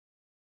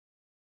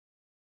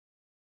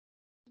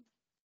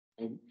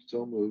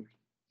So moved.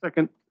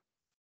 Second.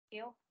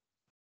 Thank you.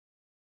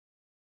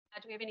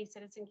 Do we have any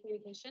citizen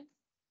communication?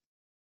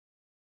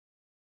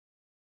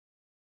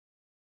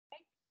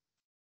 Okay.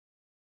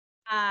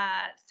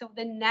 So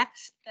the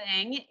next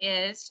thing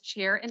is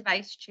chair and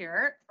vice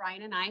chair.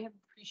 Brian and I have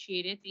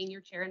appreciated being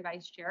your chair and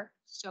vice chair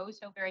so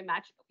very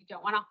much, but we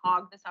don't want to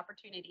hog this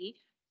opportunity.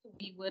 So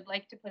we would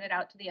like to put it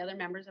out to the other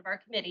members of our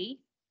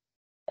committee.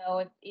 So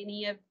if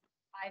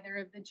either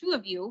of the two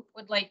of you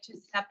would like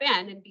to step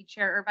in and be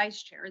chair or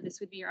vice chair,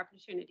 this would be your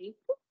opportunity.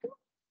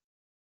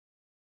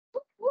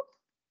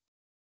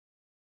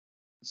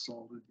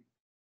 Solid.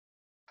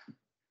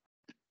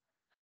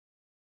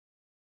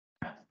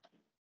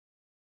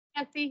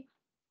 Nancy,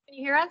 can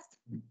you hear us?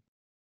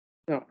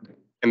 No.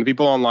 And the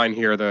people online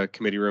hear the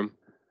committee room.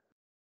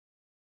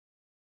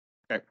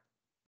 Okay.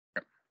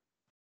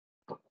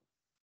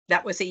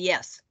 That was a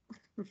yes.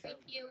 Thank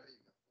you.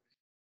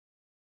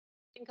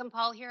 Can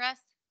Paul hear us?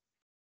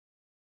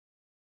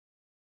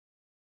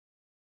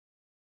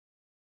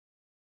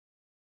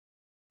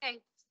 Okay,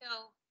 so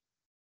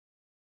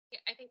yeah,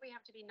 I think we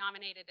have to be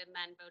nominated and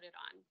then voted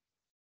on.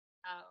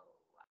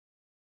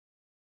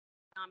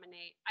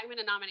 I'm going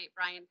to nominate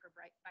Brian for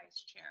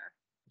vice chair.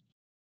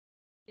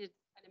 He did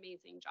an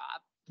amazing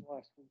job.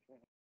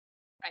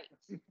 Right.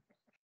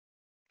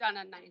 Done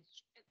a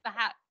nice. It's the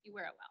hat. You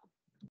wear it well.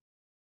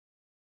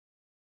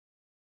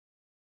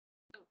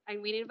 So,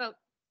 and we need a vote.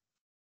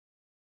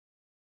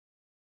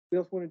 Who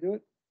else want to do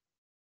it?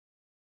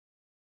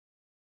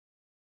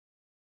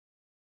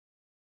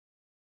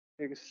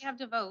 We have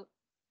to vote.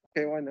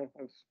 Okay, well, I know.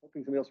 I was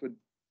hoping somebody else would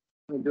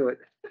do it.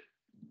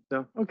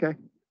 So, okay.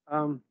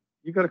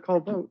 You got a call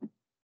vote.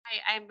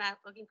 I'm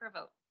looking for a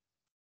vote.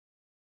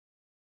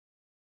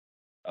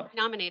 Oh.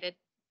 Nominated.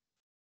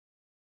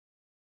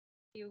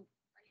 Are you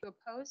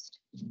opposed?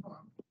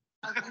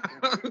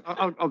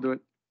 I'll do it.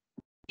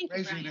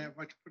 Amazing to have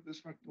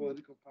this much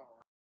political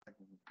power.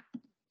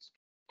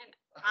 And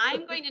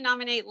I'm going to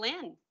nominate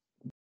Lynn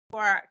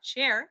for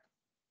chair.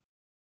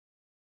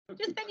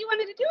 Just said you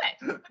wanted to do it.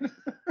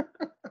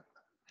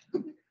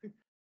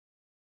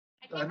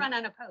 I can't run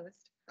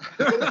unopposed.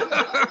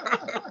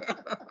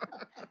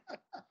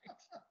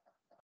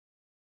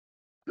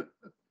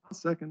 I'll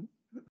second.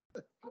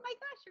 Oh my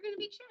gosh, you're going to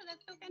be chair.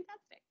 That's so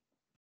fantastic.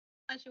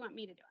 Unless you want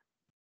me to do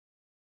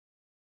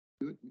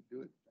it.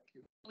 Do it. Thank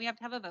you. We have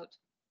to have a vote.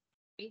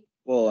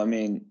 Well, I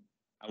mean,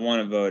 I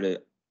want to vote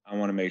it. I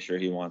want to make sure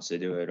he wants to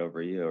do it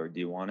over you, or do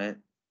you want it?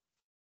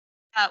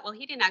 Well,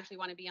 he didn't actually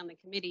want to be on the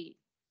committee.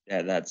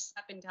 Yeah, that's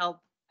up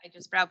until I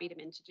just browbeat him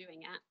into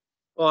doing it.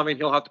 Well, I mean,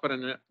 he'll have to put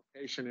an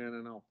application in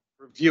and I'll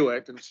review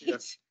it and see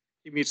if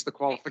he meets the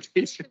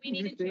qualifications. So we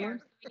need a chair.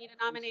 So we need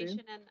a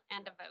nomination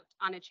and a vote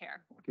on a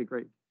chair. Okay,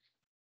 great.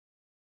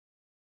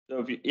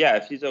 so.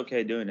 If he's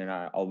okay doing it,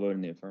 I'll vote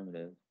in the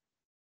affirmative.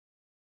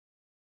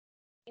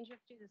 You have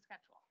to do the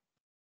schedule.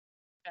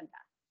 Agenda.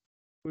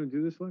 Want to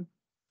do this one?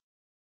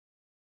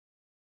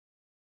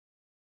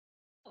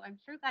 Oh, I'm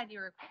sure glad you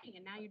were recording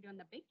and now you're doing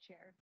the big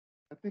chair.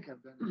 I think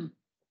I've done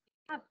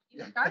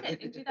You started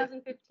in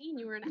 2015.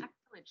 You were an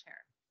excellent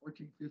chair.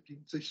 14, 15,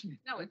 16.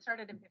 No, it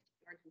started in 15.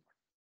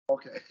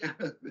 Okay. Yeah.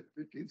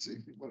 15,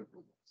 16, whatever it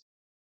was.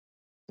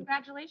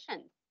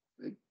 Congratulations.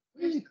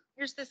 Hey.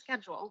 Here's the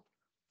schedule.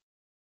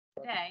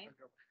 Today.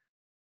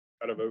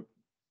 Got to vote.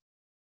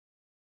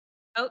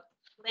 Vote.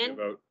 Lynn.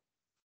 Vote.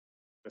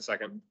 A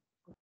second.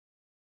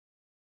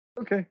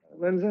 Okay,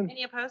 Lynn's in.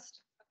 Any opposed?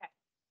 Okay.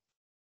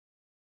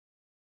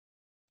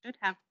 Should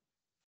have.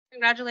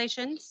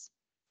 Congratulations.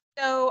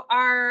 So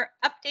our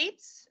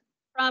updates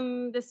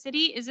from the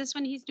city, is this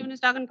when he's doing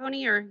his dog and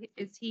pony or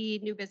is he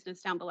new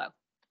business down below?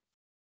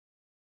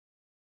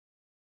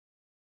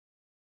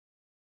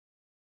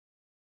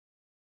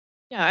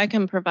 Yeah, I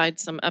can provide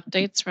some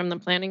updates from the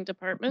planning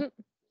department.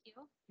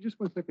 Just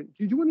 1 second.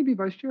 Did you want to be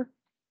vice chair?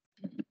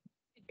 If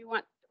you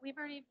want, we've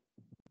already.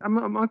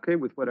 I'm okay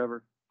with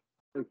whatever.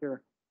 Take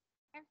care.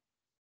 Okay.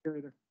 Care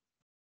either.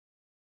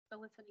 The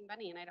listening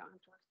bunny and I don't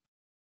have to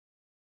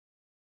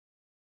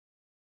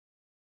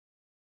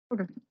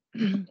work.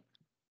 Okay.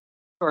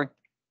 Sorry.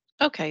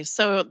 Okay,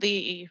 so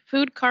the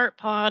food cart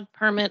pod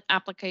permit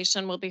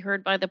application will be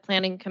heard by the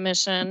Planning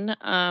Commission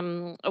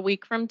a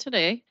week from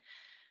today,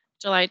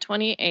 July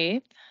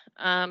 28th.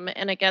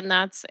 And again,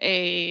 that's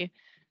a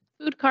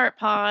food cart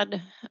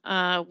pod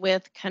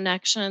with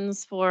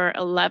connections for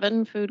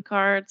 11 food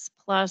carts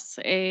plus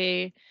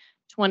a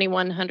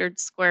 2,100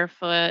 square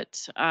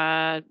foot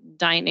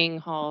dining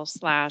hall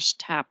 /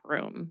 tap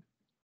room.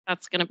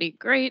 That's going to be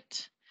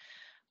great.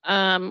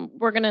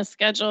 We're going to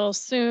schedule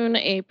soon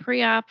a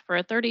pre-app for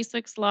a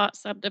 36 lot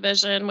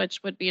subdivision,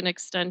 which would be an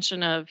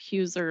extension of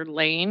Huser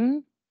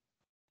Lane.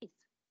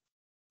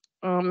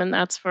 And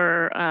that's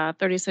for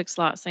 36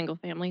 lot single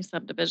family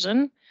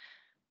subdivision.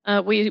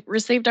 We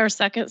received our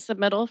second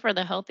submittal for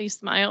the Healthy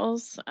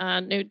Smiles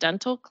new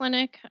dental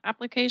clinic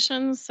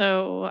application.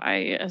 So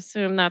I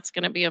assume that's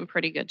going to be in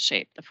pretty good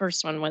shape. The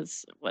first one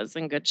was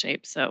in good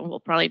shape. So we'll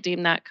probably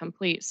deem that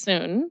complete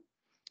soon.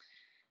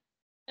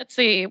 Let's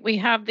see, we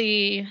have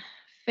the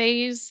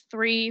Phase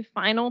 3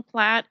 final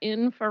plat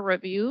in for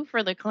review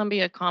for the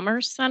Columbia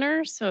Commerce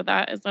Center. So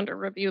that is under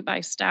review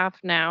by staff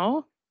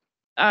now.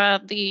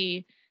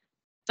 The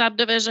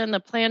subdivision, the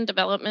planned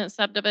development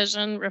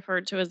subdivision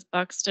referred to as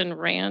Buxton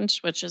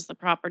Ranch, which is the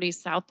property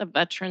south of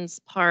Veterans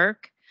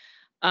Park,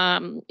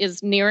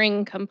 is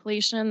nearing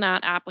completion.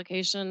 That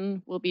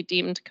application will be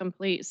deemed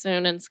complete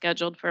soon and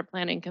scheduled for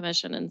Planning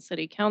Commission and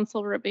City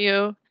Council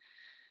review.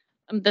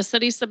 The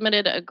city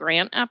submitted a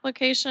grant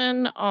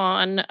application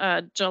on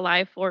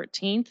July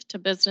 14th to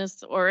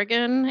Business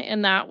Oregon,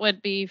 and that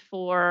would be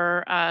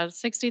for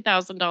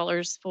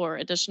 $60,000 for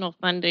additional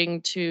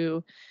funding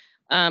to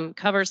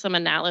cover some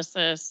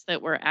analysis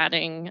that we're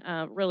adding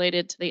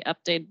related to the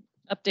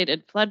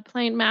updated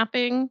floodplain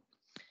mapping.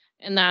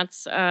 And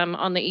that's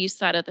on the east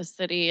side of the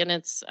city, and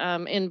it's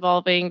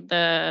involving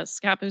the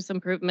Scappoose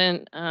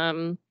improvement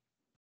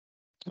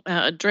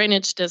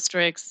drainage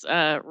district's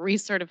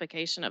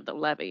recertification of the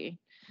levee.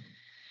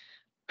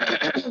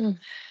 And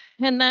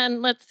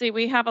then let's see,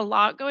 we have a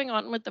lot going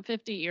on with the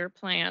 50-year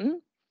plan.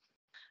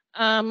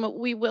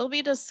 We will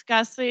be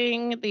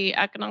discussing the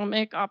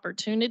economic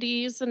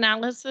opportunities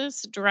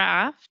analysis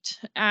draft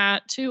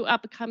at 2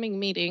 upcoming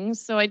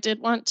meetings. So I did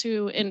want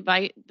to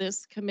invite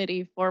this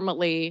committee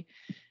formally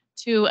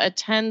to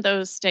attend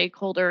those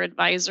stakeholder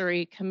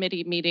advisory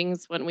committee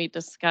meetings when we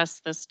discuss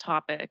this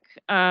topic.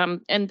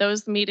 And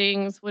those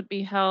meetings would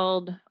be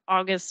held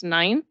August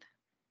 9th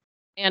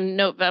and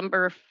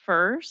November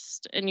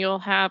 1st, and you'll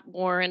have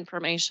more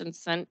information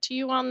sent to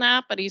you on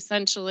that. But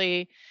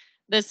essentially,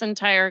 this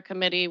entire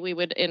committee, we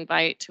would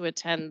invite to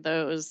attend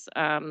those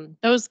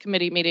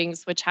committee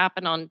meetings, which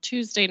happen on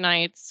Tuesday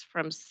nights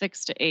from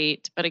 6 to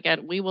 8. But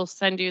again, we will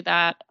send you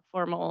that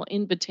formal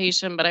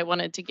invitation, but I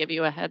wanted to give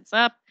you a heads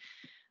up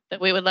that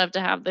we would love to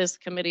have this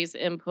committee's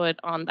input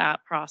on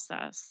that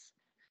process.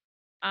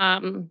 We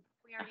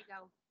already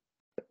go.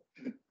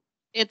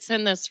 It's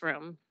in this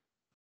room.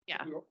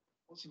 Yeah.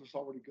 Most of us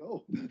already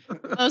go.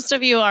 Most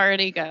of you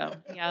already go.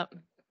 Yep.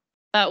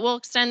 But we'll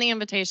extend the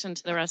invitation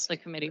to the rest of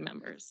the committee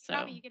members. So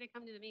Oh, you get to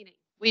come to the meeting.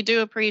 we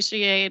do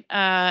appreciate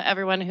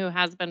everyone who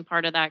has been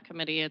part of that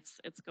committee. It's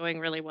going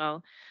really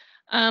well.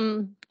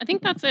 I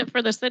think that's it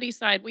for the city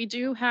side. We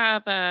do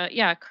have,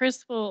 yeah,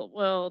 Chris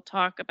will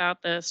talk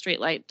about the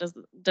streetlight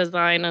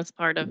design as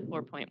part of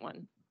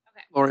 4.1.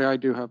 Lori, I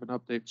do have an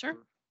update. Sure.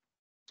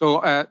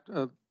 So at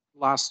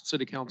last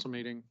city council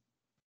meeting,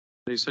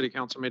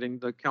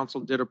 the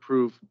council did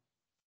approve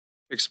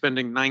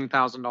expending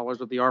 $9,000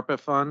 of the ARPA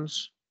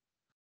funds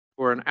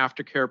for an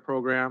aftercare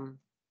program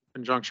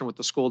in conjunction with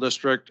the school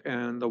district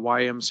and the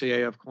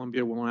YMCA of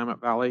Columbia Willamette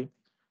Valley.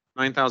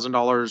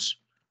 $9,000.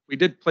 We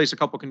did place a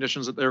couple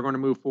conditions that they're going to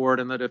move forward,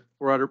 and that if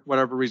for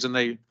whatever reason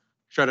they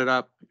shut it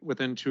up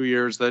within 2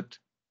 years, that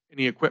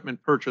any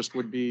equipment purchased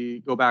would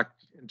go back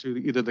into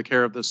either the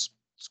care of this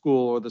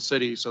school or the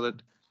city, so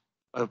that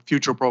a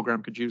future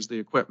program could use the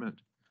equipment.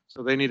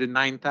 So they needed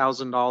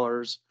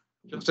 $9,000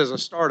 just as a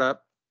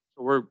startup.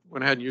 So we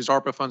went ahead and used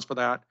ARPA funds for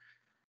that.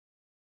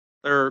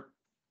 Their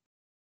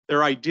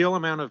ideal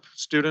amount of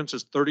students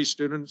is 30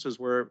 students, is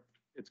where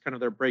it's kind of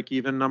their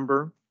break-even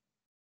number.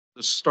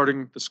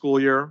 Starting the school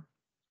year,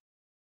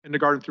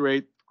 kindergarten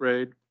through 8th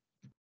grade.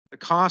 The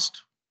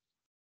cost,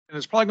 and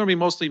it's probably going to be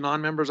mostly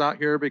non-members out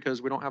here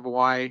because we don't have a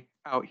Y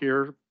out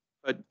here,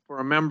 but for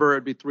a member,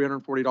 it'd be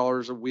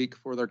 $340 a week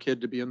for their kid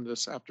to be in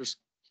this after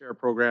care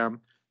program,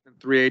 and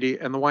 $380.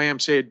 And the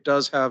YMCA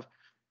does have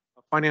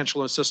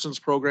financial assistance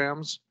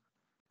programs.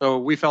 So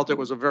we felt it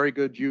was a very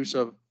good use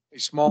of a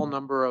small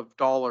number of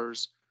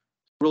dollars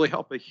to really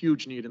help a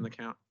huge need in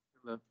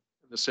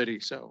the city.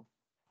 So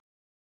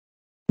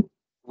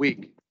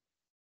week.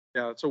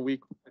 Yeah, it's a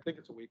week. I think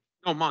it's a week.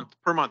 No,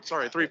 per month.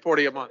 Sorry,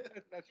 $340 a month.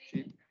 That's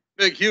cheap.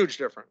 Big, huge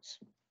difference.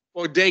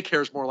 Well,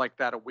 daycare is more like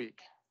that a week.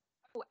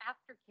 Oh,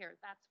 aftercare,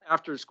 that's what.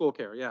 After school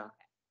care, yeah.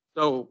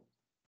 So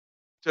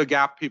to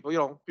gap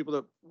people, people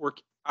that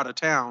work out of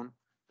town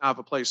have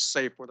a place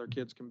safe where their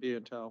kids can be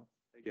until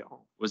they get home.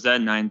 Was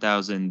that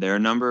 9,000 their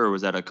number, or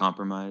was that a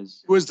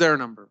compromise? It was their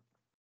number.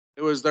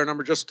 It was their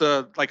number, just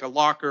like a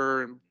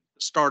locker and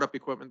startup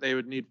equipment they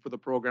would need for the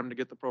program to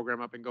get the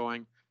program up and going.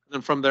 And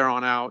then from there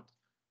on out,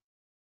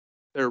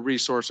 their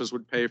resources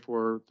would pay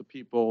for the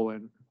people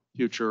and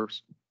future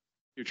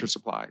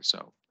supply.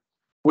 So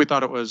we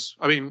thought it was,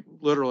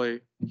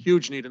 literally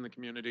huge need in the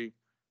community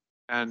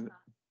and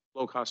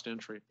low cost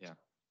entry. Yeah,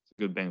 it's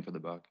a good bang for the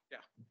buck. Yeah.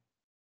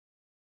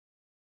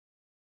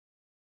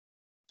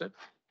 That's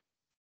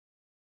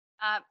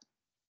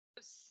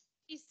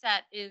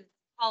it.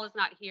 Paul is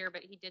not here,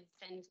 but he did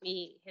send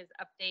me his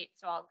update,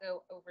 so I'll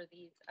go over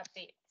these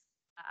updates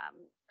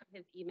from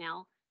his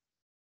email.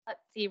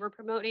 Let's see, we're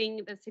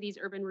promoting the city's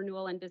urban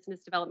renewal and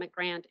business development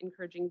grant,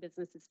 encouraging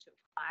businesses to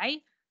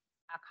apply.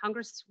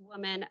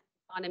 Congresswoman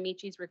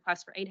Bonamici's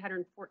request for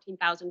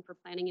 $814,000 for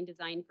planning and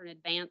design for an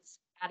advanced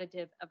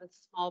additive of a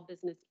small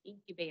business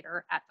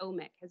incubator at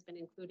OMIC has been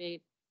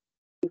included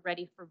and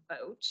ready for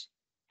vote,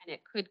 and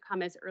it could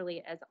come as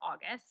early as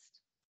August.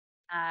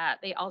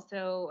 They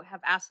also have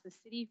asked the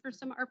city for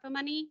some ARPA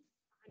money,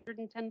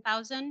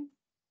 $110,000.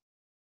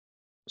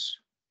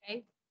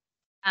 Okay.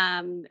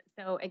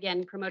 So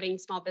again, promoting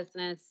small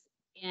business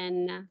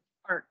in,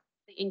 or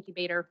the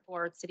incubator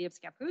for City of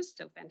Scappoose,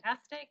 so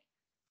fantastic.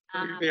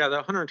 Yeah, the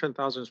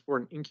 110,000 is for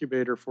an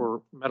incubator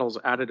for metals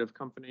additive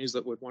companies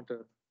that would want to,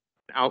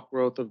 an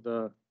outgrowth of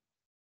the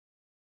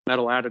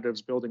metal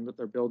additives building that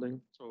they're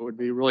building. So it would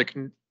be really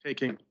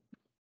taking,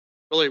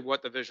 really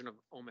what the vision of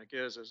OMIC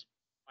is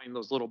finding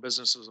those little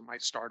businesses that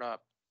might start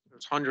up.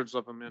 There's hundreds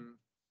of them in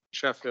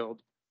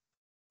Sheffield,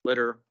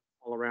 litter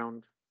all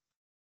around.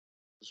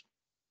 Just,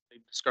 they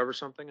discover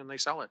something and they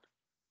sell it.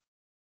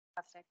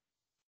 Fantastic.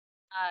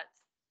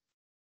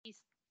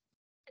 It's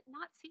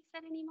not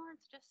CSET anymore,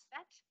 it's just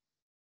SET.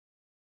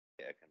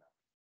 Yeah, I cannot.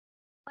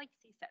 I like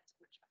CSET so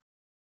much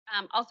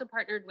better. Also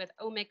partnered with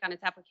OMIC on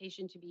its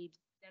application to be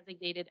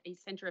designated a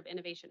Center of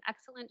Innovation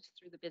Excellence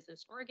through the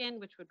Business Oregon,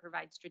 which would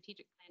provide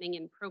strategic planning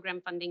and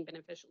program funding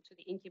beneficial to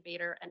the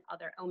incubator and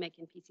other OMIC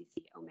and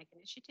PCC OMIC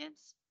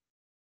initiatives.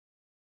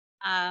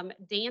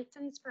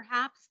 Danson's,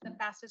 perhaps the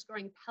fastest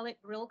growing pellet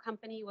grill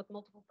company with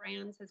multiple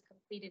brands, has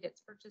completed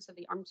its purchase of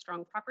the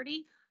Armstrong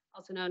property,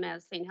 also known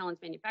as St.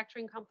 Helens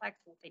Manufacturing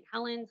Complex in St.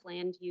 Helens.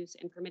 Land use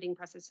and permitting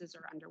processes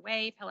are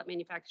underway. Pellet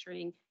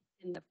manufacturing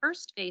in the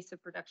first phase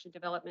of production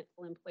development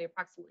will employ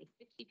approximately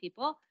 50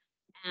 people,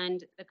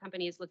 and the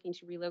company is looking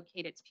to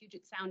relocate its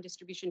Puget Sound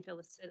distribution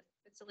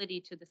facility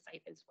to the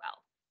site as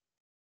well,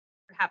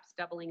 perhaps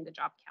doubling the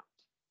job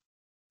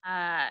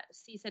count.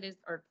 CSET is,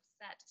 or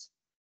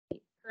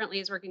SET, currently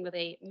is working with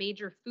a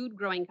major food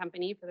growing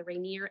company for the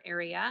Rainier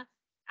area,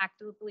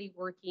 actively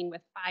working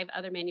with 5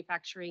 other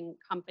manufacturing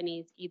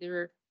companies,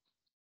 either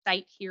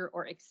site here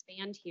or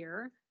expand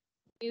here.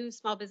 New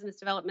Small Business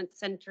Development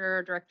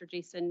Center Director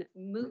Jason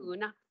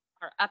Moon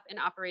are up and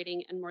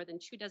operating in more than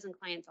 24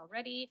 clients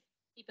already.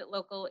 Keep It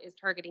Local is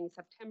targeting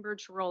September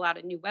to roll out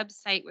a new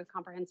website with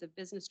comprehensive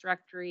business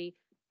directory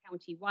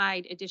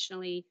county-wide.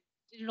 Additionally,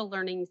 digital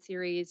learning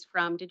series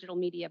from digital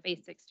media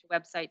basics to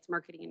websites,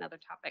 marketing, and other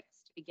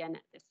topics to begin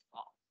this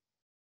fall.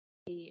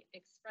 He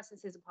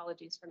expresses his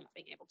apologies for not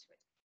being able to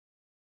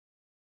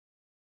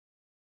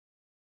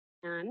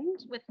attend.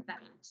 And with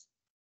that,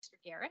 Mr.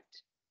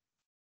 Garrett.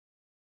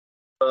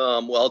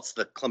 Well, it's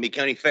the Columbia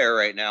County Fair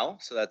right now,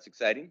 so that's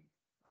exciting.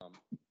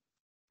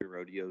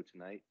 Rodeo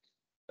tonight,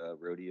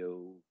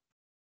 rodeo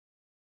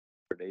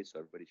day, so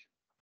everybody should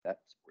that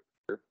support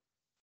the fair.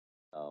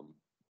 A lot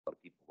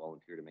of people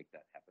volunteer to make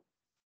that happen.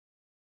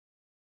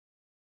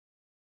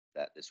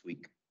 That this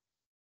week.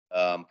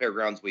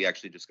 Fairgrounds, we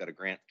actually just got a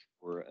grant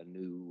for a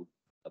new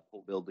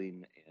pole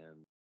building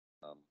and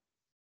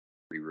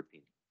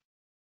re-roofing.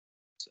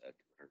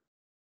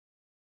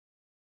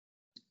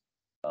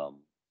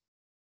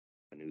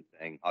 A new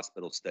thing.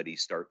 Hospital study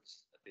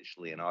starts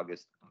officially in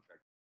August. Contract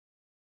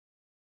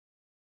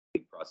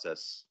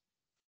process.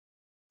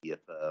 If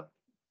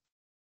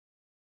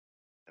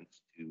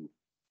wants to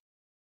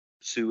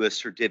pursue a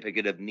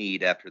certificate of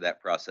need after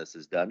that process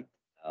is done.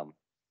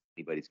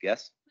 Anybody's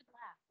guess?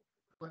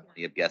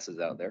 Plenty of guesses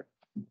out there.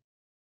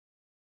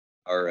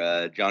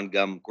 Our John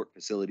Gum Court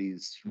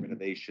facilities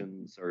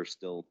renovations are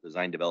still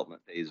design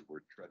development phase.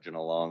 We're trudging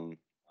along.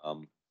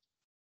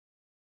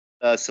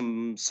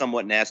 Some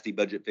somewhat nasty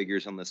budget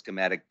figures on the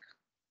schematic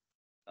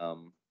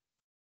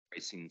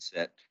pricing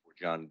set for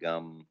John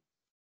Gum.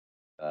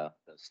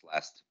 This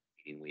last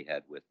meeting we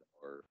had with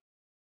our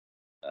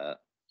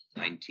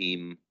design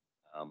team.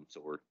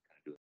 So we're kind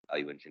of doing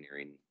value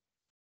engineering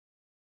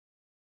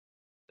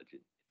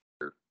budget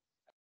here.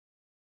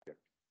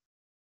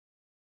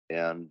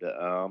 And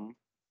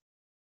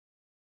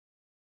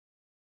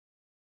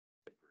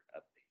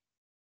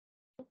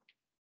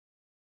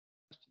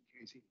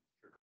Casey,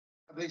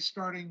 are they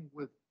starting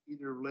with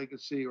either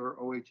Legacy or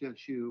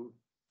OHSU,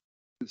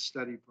 the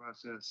study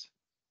process?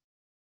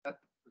 That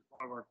was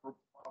one of our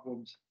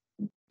problems.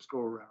 Let's go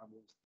around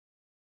is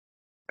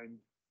and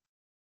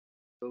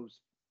those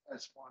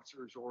as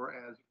sponsors or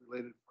as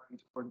related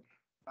parties, or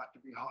not to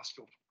be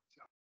hostile.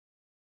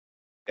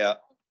 yeah,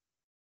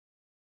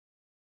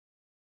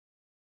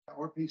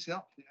 Or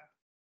PCL, yeah.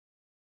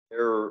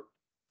 they're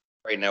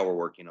right now we're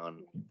working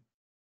on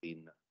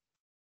being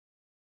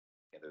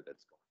together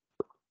that's going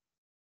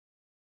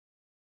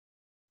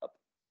up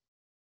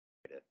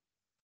to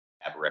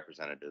have a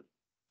representative.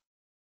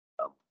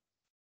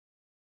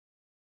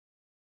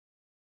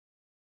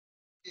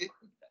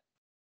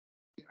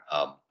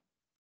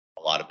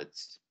 A lot of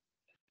it's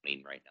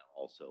happening right now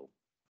also.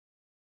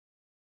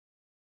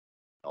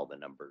 All the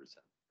numbers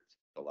and there's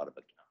a lot of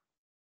account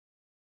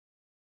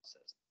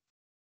process.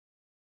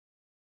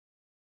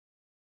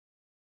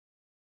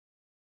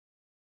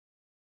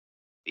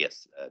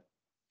 Yes,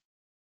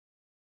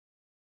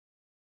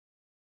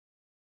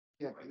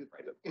 Yeah,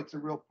 it's a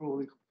real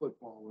political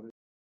football. When it,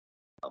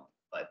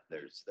 but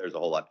there's a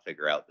whole lot to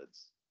figure out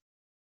that's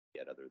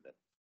yet other than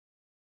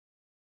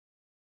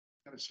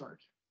gotta start.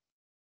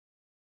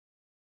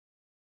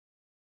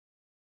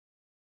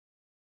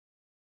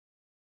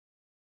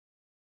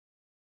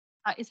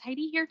 Is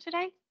Heidi here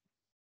today?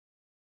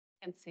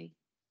 Can't see.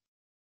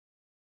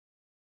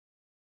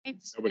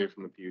 It's Nobody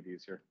from the PUD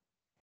is here.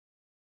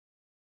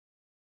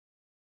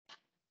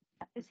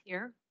 is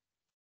here.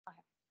 Go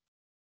ahead.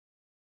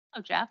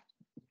 Oh, Jeff.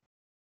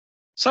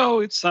 So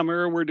it's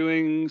summer. We're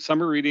doing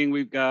summer reading.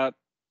 We've got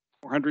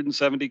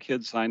 470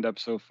 kids signed up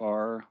so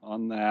far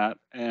on that.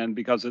 And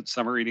because it's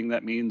summer reading,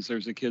 that means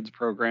there's a kids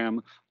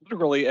program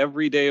literally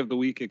every day of the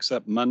week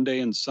except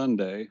Monday and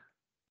Sunday.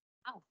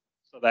 Oh.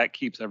 So that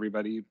keeps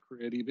everybody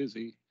pretty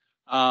busy.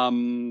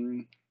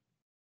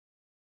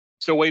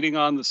 Still waiting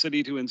on the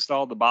city to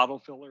install the bottle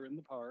filler in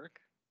the park.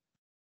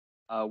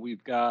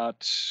 We've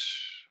got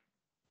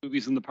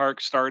movies in the park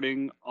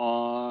starting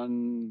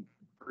on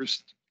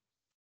first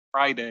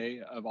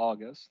Friday of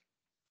August.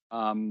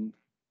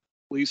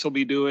 Police will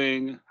be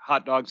doing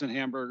hot dogs and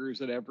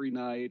hamburgers at every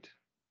night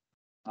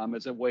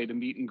as a way to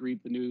meet and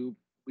greet the new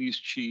police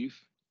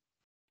chief.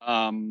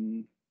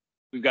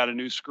 We've got a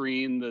new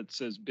screen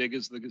that's as big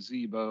as the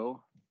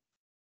gazebo.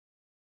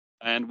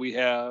 And we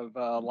have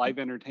live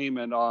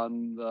entertainment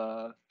on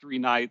the 3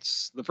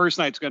 nights. The first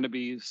night's going to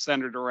be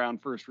centered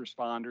around first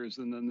responders.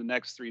 And then the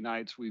next 3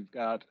 nights, we've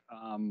got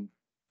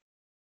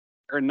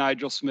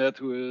Nigel Smith,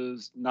 who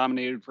is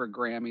nominated for a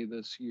Grammy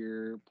this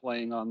year,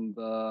 playing on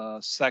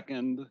the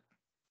second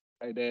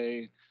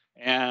Friday,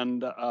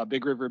 and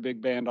Big River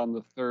Big Band on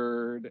the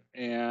third,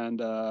 and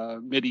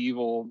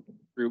Medieval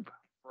group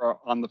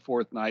on the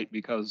fourth night,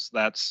 because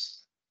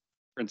that's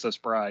Princess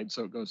Bride,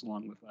 so it goes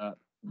along with that.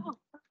 Oh,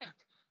 perfect.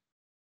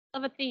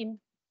 Love a theme.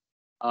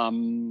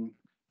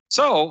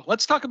 So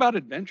let's talk about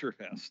Adventure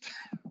Fest.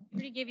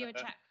 Pretty give you a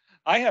check.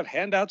 I have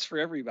handouts for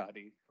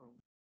everybody.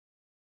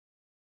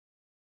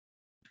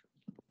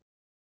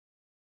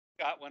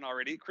 Got one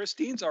already.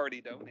 Christine's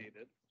already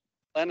donated.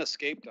 Len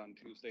escaped on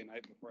Tuesday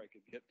night before I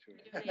could get to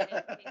it.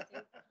 Donated,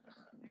 Casey.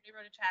 They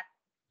wrote a check.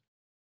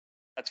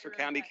 That's for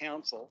county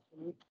council.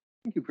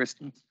 Thank you,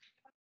 Kristen.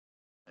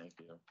 Thank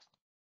you.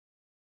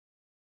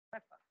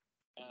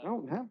 I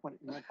don't have one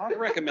in my I pocket.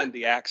 recommend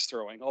the axe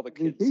throwing. All the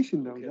kids.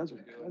 Vacation though, kids that's, are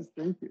doing. that's,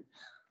 thank you.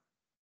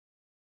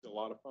 It's a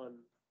lot of fun.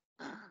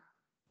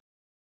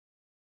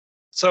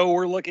 So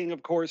we're looking,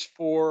 of course,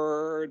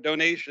 for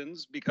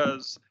donations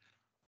because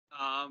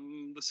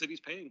the city's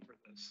paying for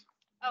this.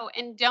 Oh,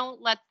 and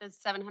don't let the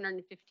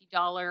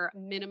 $750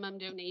 minimum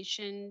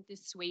donation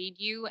dissuade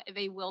you.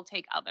 They will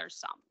take other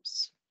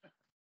sums.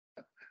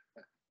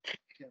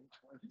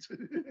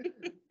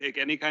 Take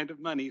any kind of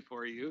money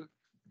for you.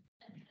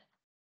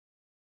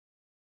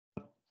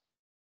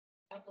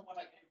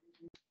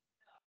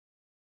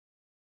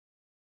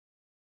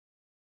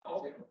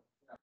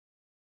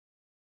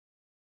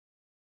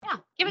 Yeah,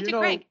 give it You to know,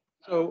 Greg.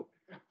 So,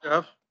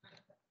 Jeff,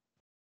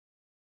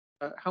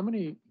 how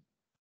many,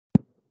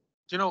 do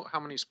you know how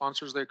many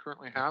sponsors they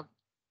currently have?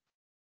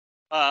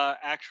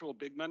 Actual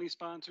big money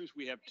sponsors,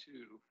 we have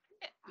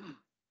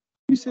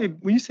 2.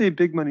 When you say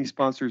big money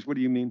sponsors, what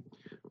do you mean?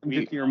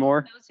 50 or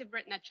more? Those who've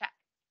written a check.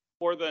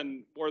 More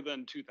than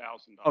 $2,000.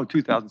 Oh,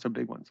 2,000, so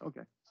big ones,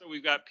 okay. So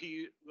we've got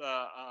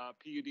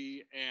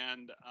PUD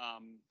and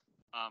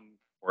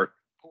Port.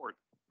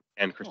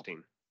 And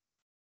Christine,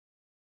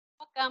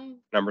 Welcome.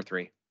 number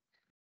 3.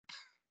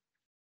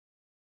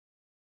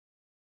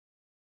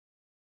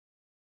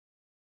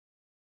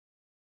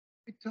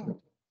 We talked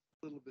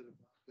a little bit about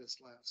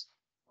this last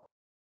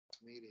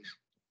meeting.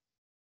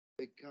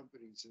 Big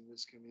companies in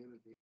this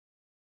community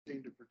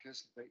seem to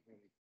participate in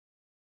it.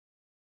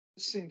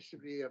 This seems to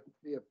be a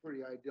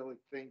pretty idyllic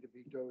thing to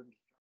be doing.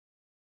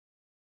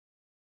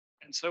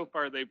 And so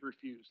far, they've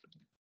refused.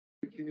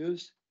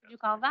 Refused? Did you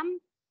call them?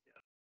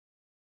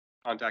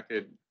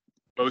 Contacted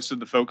most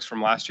of the folks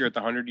from last year at the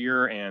 100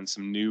 year and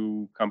some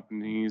new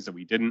companies that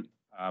we didn't,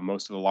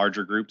 most of the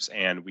larger groups,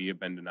 and we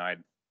have been denied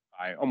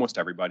by almost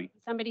everybody.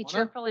 Somebody Wanna?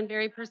 cheerful and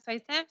very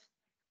persuasive?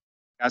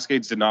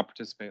 Cascades did not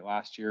participate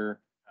last year.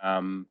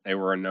 They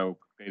were a no,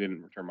 they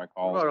didn't return my What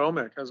calls. about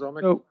OMIC? Has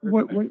OMIC? So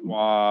what,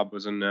 Schwab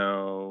was a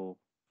no.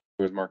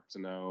 Lewis Market's a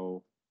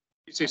no.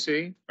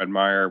 PCC? Fred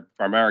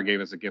Meyer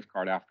gave us a gift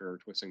card after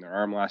twisting their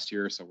arm last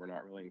year, so we're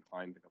not really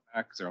inclined to go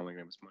back because they're only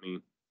giving us money.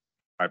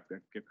 A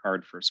gift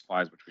card for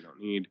supplies, which we don't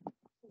need.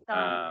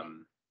 I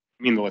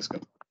mean, the list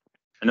goes.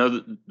 I know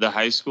that the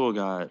high school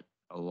got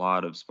a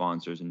lot of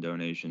sponsors and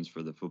donations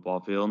for the football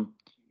field,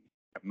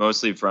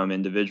 mostly from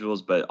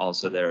individuals, but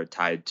also they're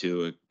tied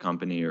to a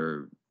company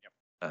or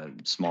a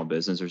small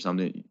business or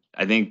something.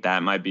 I think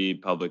that might be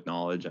public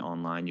knowledge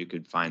online. You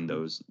could find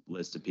those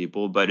lists of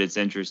people, but it's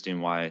interesting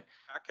why.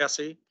 Pat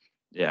Kessie,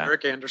 Yeah.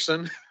 Eric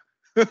Anderson.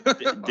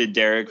 Did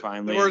Derek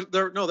finally?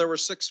 There were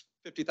 6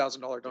 $50,000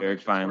 donations.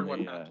 Derek finally,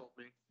 what Pat told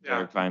me. Yeah.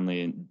 Derek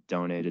finally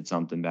donated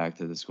something back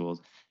to the schools.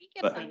 He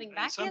gives But- something And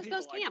back. He some has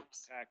those people I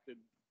camps. contacted,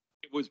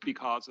 it was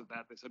because of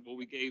that. They said, well,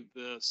 we gave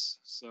this,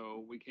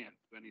 so we can't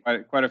do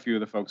anything. Quite a few of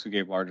the folks who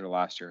gave larger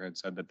last year had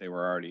said that they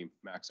were already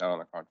maxed out on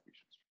their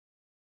contributions.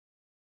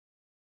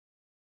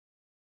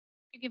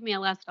 You give me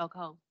a list, I'll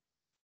call.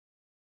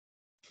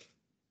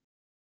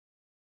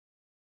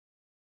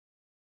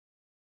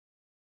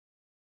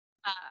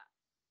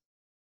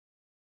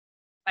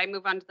 If I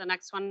move on to the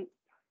next one.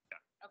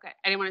 Okay,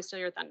 I didn't want to steal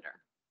your thunder.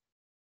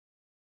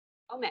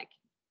 Oh, Mick,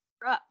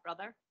 you're up,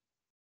 brother.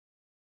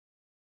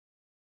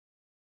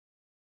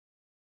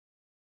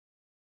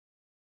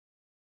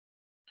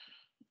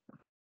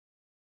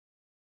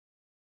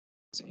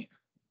 see.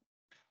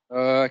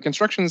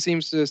 Construction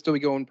seems to still be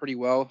going pretty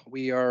well.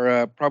 We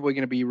are probably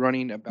going to be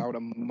running about a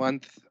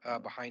month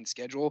behind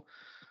schedule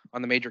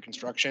on the major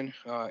construction.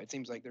 It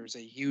seems like there's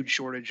a huge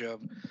shortage of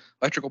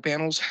electrical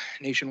panels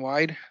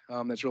nationwide.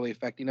 That's really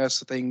affecting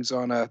us. Things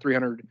on a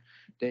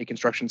 300-day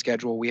construction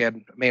schedule, we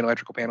had main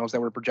electrical panels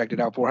that were projected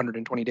out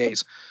 420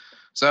 days.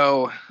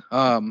 So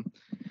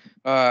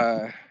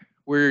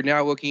we're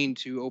now looking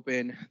to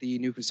open the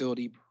new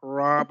facility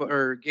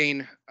or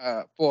gain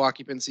full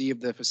occupancy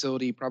of the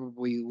facility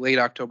probably late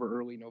October,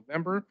 early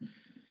November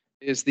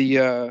is the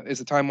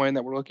timeline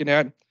that we're looking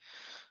at.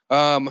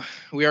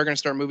 We are going to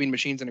start moving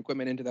machines and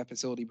equipment into that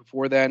facility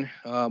before then.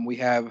 We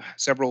have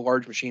several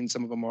large machines,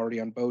 some of them already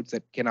on boats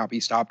that cannot be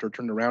stopped or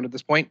turned around at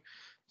this point.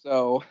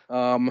 So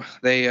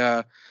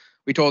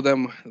we told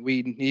them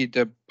we need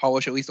to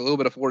polish at least a little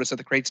bit of floor to set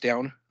the crates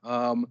down.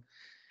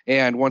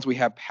 And once we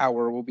have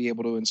power, we'll be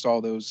able to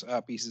install those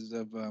pieces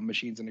of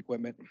machines and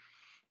equipment.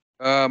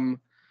 We're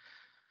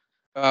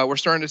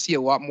starting to see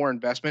a lot more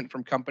investment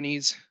from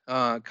companies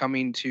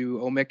coming to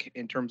OMIC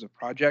in terms of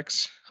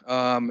projects.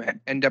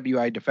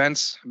 NWI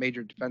Defense, a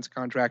major defense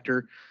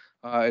contractor,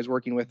 is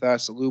working with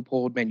us.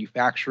 Loophole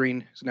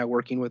Manufacturing is now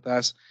working with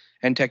us.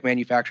 NTech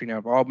Manufacturing out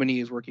of Albany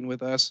is working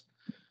with us.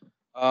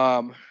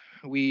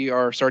 We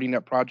are starting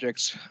up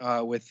projects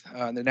with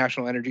the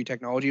National Energy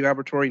Technology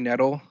Laboratory,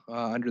 NETL,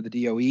 under the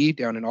DOE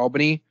down in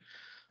Albany,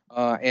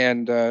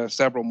 and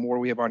several more.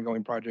 We have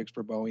ongoing projects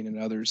for Boeing and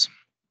others.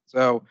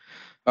 So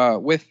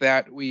with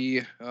that,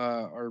 we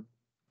are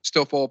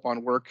still full up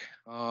on work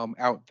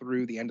out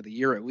through the end of the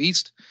year at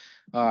least.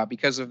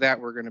 Because of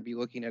that, we're going to be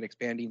looking at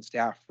expanding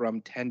staff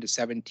from 10 to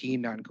 17,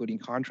 not including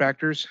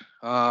contractors,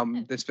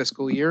 this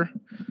fiscal year.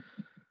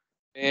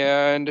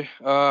 And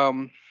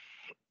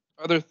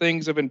other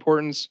things of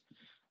importance,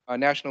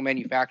 National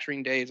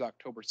Manufacturing Day is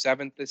October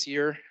 7th this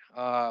year.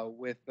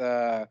 With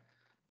the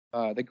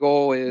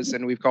goal is,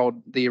 and we've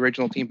called the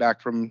original team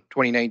back from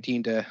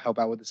 2019 to help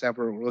out with this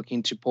effort, we're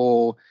looking to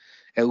pull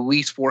at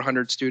least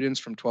 400 students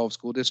from 12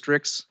 school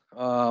districts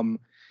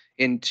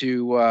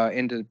into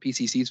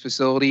PCC's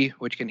facility,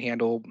 which can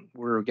handle,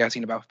 we're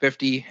guessing, about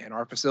 50 in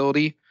our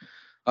facility.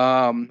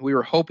 We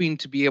were hoping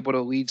to be able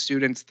to lead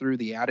students through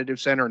the Additive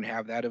Center and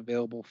have that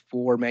available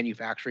for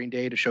Manufacturing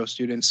Day to show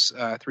students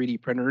 3D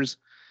printers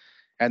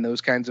and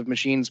those kinds of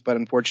machines. But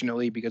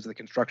unfortunately, because of the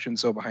construction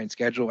so behind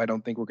schedule, I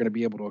don't think we're going to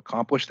be able to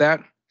accomplish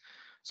that.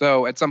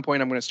 So at some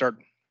point, I'm going to start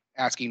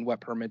asking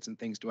what permits and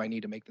things do I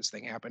need to make this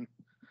thing happen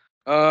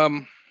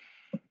in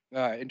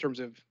terms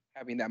of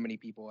having that many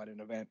people at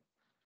an event.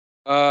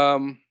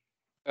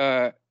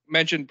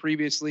 Mentioned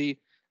previously,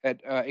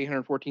 that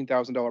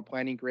 $814,000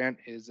 planning grant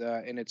is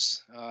in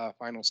its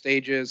final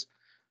stages.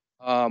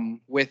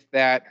 With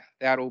that,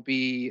 that'll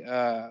be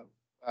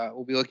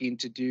we'll be looking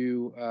to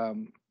do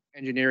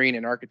engineering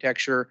and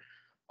architecture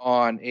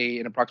on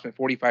an approximate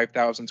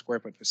 45,000 square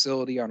foot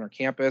facility on our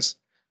campus.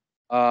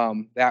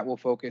 That will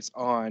focus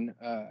on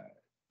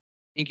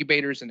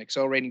incubators and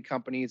accelerating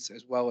companies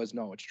as well as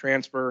knowledge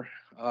transfer.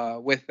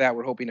 With that,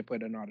 we're hoping to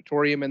put an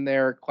auditorium in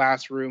there,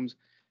 classrooms,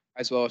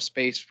 as well as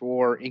space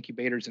for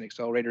incubators and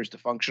accelerators to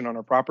function on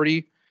our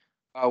property.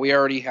 We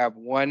already have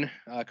one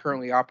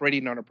currently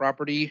operating on our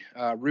property.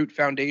 Root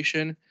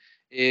Foundation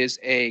is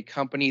a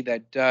company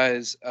that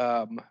does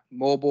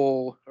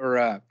mobile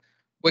or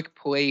quick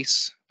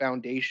place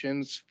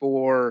foundations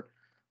for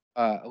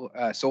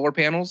solar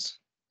panels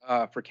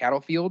for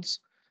cattle fields,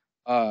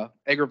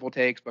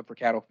 agrivoltaics, but for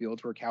cattle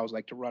fields where cows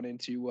like to run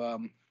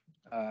into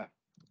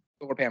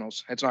solar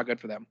panels. It's not good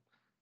for them.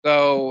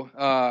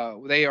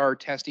 So they are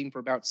testing for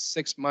about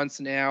 6 months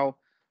now,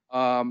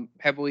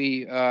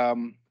 heavily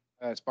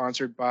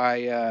sponsored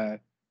by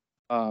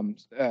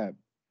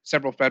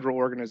several federal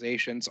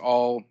organizations,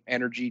 all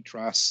energy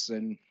trusts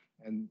and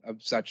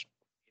of such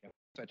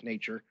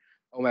nature.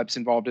 OMEP's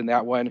involved in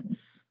that one.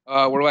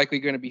 We're likely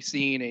going to be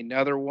seeing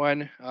another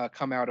one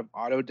come out of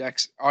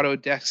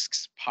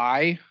Autodesk's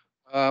Pi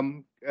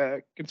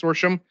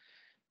consortium,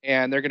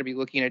 and they're going to be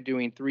looking at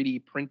doing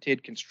 3D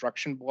printed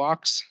construction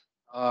blocks.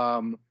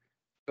 So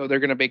they're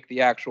going to make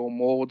the actual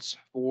molds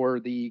for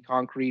the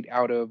concrete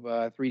out of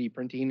 3D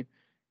printing,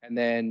 and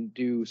then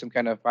do some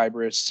kind of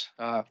fibrous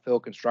fill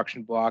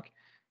construction block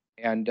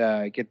and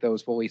get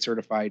those fully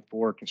certified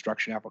for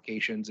construction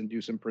applications and do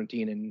some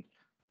printing and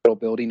little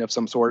building of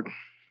some sort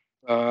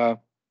on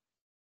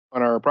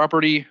our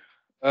property.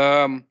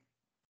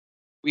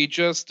 We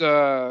just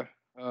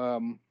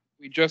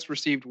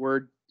received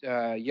word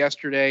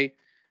yesterday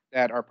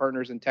that our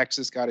partners in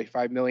Texas got a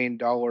 $5 million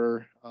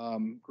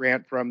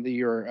grant from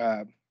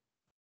the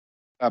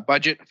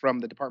budget from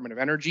the Department of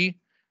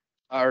Energy,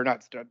 or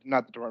not the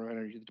Department of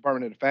Energy, the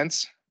Department of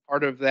Defense.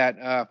 Part of that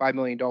 $5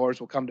 million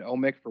will come to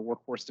OMIC for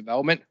workforce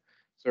development.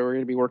 So we're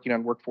going to be working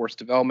on workforce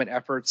development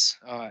efforts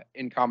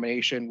in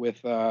combination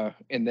with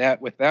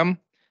with them.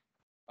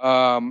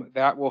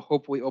 That will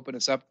hopefully open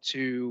us up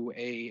to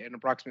an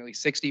approximately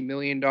 $60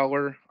 million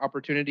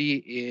opportunity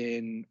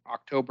in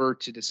October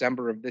to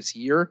December of this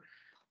year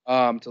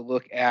to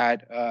look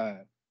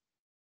at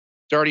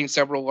starting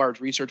several large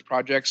research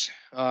projects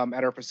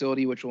at our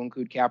facility, which will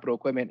include capital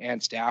equipment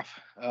and staff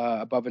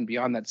above and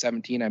beyond that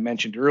 17 I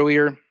mentioned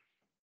earlier.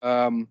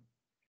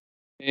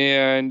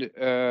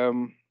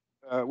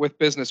 With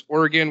Business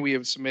Oregon, we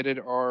have submitted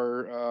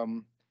our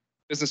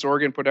Business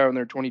Oregon put out in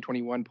their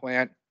 2021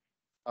 plan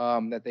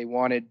that they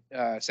wanted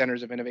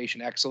centers of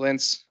innovation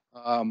excellence.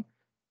 Of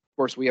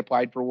course, we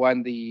applied for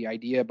one. The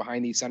idea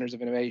behind these centers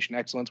of innovation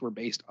excellence were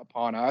based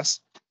upon us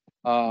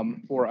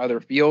for other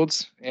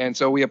fields. And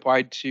so we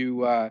applied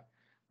to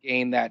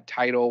gain that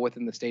title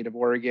within the state of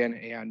Oregon,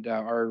 and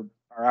our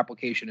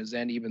application is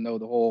in, even though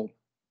the whole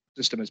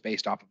system is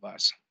based off of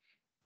us.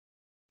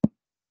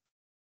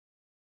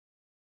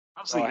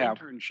 How's So the I have-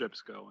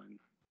 internships going?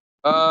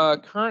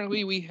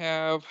 Currently, we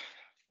have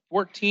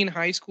 14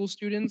 high school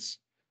students,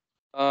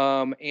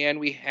 and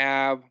we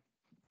have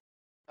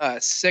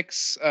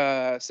six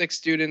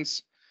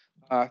students,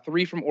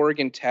 3 from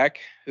Oregon Tech,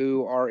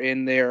 who are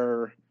in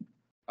their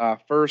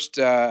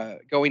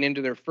going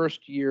into their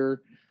first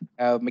year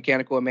of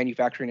mechanical and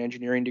manufacturing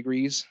engineering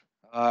degrees.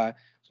 So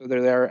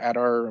they're there at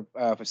our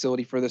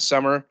facility for this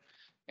summer.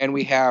 And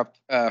we have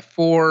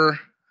 4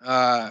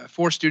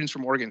 students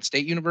from Oregon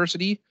State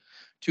University.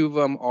 2 of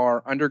them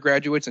are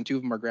undergraduates and 2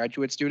 of them are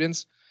graduate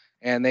students.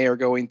 And they are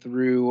going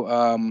through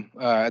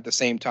at the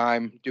same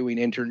time doing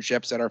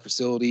internships at our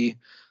facility,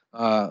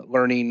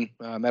 learning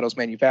metals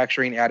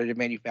manufacturing, additive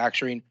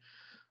manufacturing.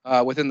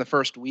 Within the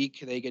first week,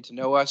 they get to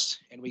know us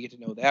and we get to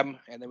know them.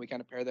 And then we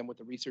kind of pair them with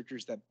the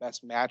researchers that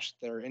best match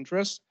their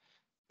interests.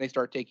 They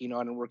start taking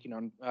on and working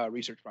on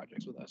research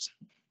projects with us.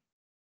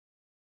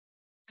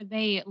 Are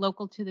they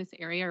local to this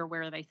area or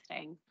where are they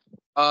staying?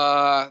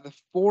 The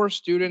 4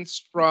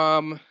 students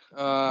from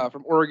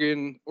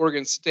Oregon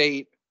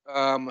State,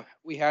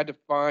 we had to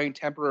find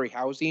temporary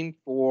housing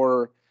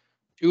for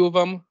 2 of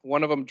them.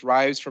 One of them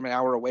drives from an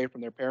hour away from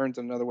their parents,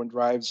 and another one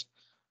drives.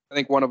 I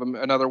think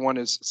another one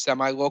is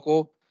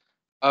semi-local.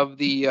 Of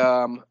the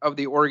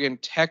Oregon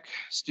Tech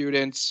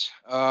students,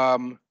 I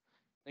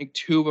think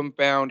 2 of them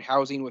found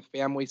housing with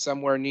family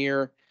somewhere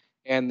near,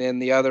 and then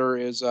the other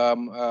is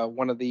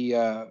one of the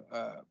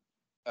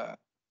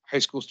high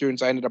school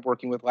students I ended up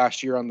working with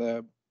last year on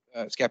the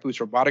Scappoose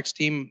robotics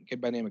team, a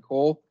kid by the name of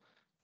Cole.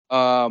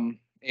 All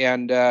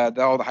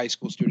the high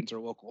school students are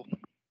local.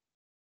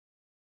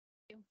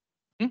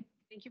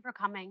 Thank you for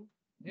coming.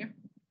 Yeah.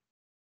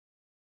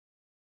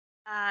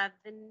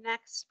 The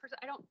next person,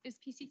 is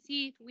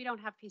PCC, we don't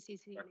have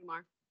PCC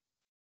anymore.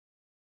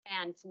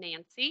 And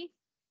Nancy.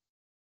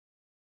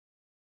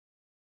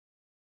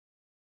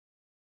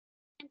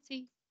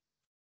 Nancy,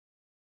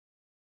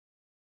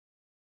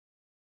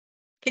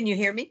 Can you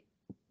hear me?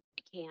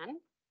 I can.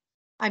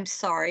 I'm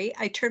sorry.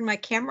 I turned my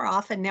camera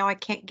off and now I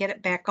can't get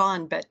it back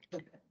on, but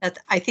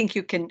I think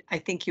you can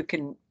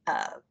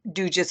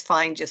do just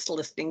fine just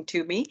listening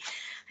to me.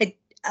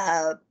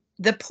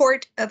 The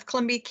Port of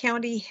Columbia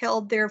County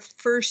held their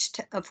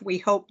first of, we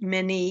hope,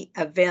 many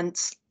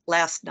events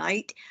last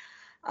night.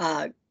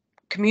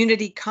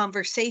 Community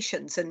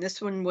conversations, and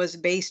this one was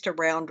based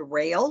around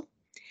rail.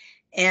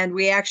 And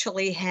we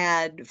actually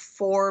had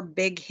 4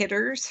 big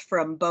hitters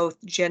from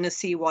both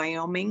Genesee,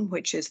 Wyoming,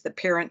 which is the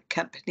parent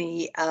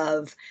company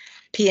of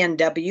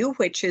PNW,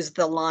 which is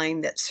the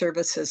line that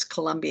services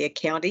Columbia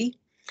County.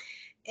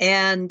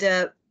 And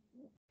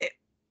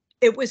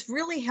it was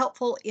really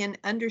helpful in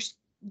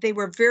they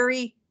were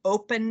very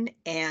open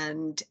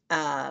and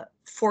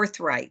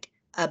forthright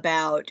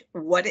about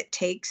what it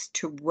takes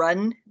to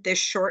run this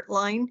short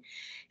line.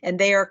 And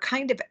they are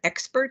kind of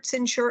experts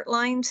in short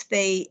lines.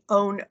 They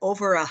own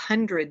over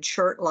 100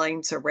 short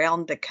lines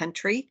around the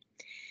country.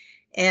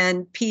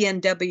 And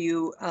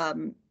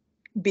PNW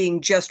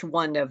being just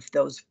one of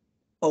those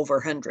over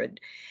 100.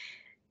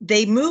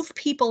 They move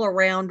people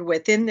around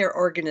within their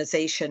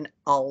organization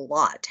a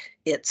lot.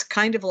 It's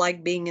kind of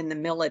like being in the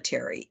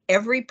military.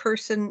 Every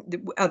person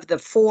of the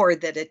 4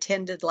 that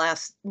attended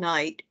last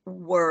night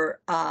were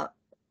a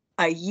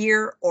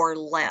year or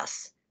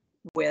less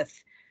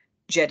with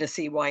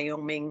Genesee,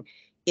 Wyoming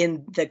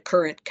in the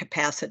current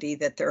capacity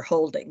that they're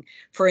holding.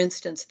 For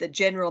instance, the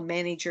general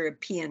manager of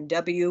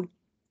PNW,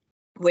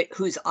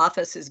 whose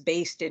office is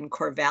based in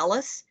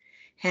Corvallis,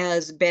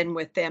 has been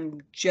with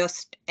them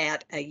just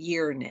at a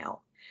year now.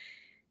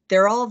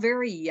 They're all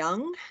very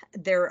young.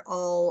 They're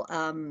all,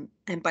 and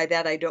by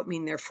that I don't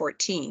mean they're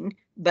 14,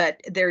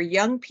 but they're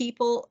young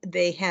people.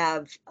 They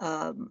have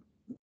a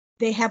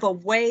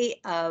way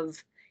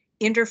of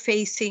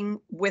interfacing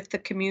with the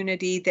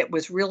community that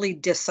was really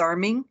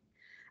disarming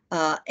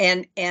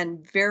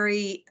and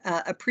very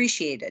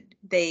appreciated.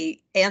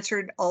 They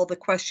answered all the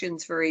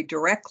questions very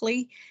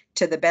directly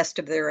to the best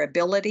of their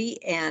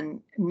ability, and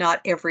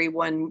not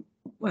everyone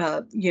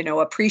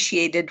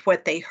appreciated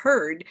what they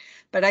heard,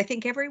 but I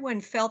think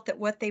everyone felt that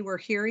what they were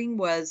hearing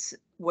was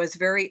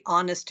very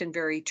honest and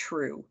very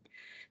true.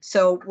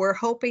 So we're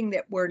hoping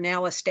that we're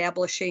now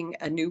establishing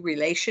a new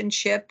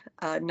relationship,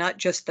 not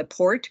just the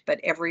port, but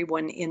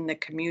everyone in the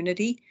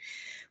community.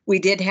 We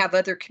did have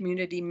other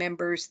community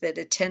members that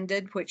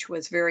attended, which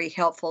was very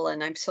helpful,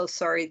 and I'm so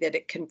sorry that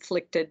it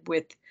conflicted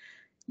with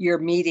your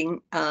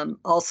meeting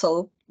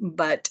also,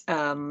 but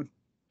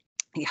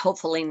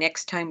hopefully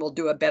next time we'll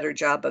do a better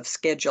job of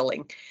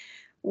scheduling.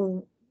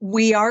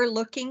 We are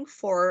looking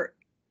for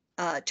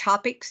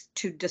topics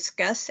to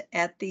discuss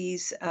at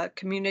these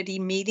community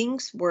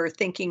meetings. We're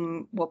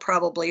thinking we'll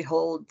probably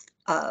hold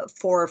 4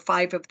 or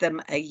 5 of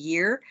them a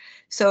year.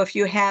 So if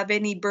you have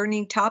any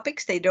burning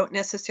topics, they don't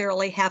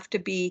necessarily have to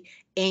be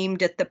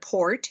aimed at the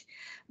port,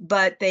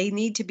 but they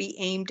need to be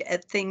aimed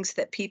at things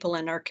that people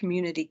in our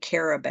community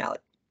care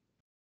about.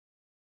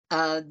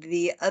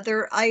 The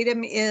other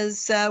item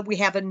is we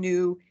have a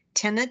new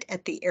tenant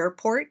at the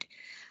airport.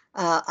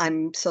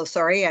 I'm so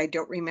sorry, I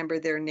don't remember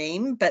their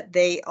name, but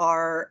they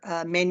are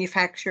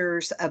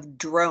manufacturers of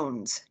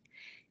drones.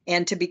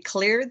 And to be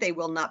clear, they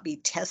will not be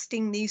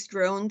testing these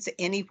drones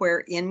anywhere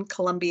in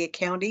Columbia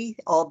County.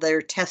 All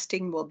their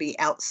testing will be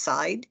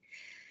outside.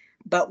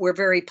 But we're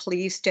very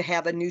pleased to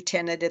have a new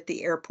tenant at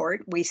the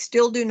airport. We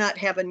still do not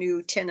have a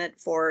new tenant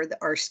for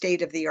our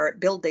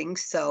state-of-the-art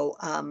buildings. So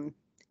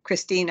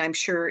Christine, I'm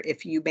sure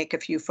if you make a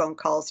few phone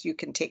calls, you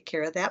can take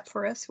care of that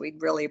for us.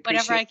 We'd really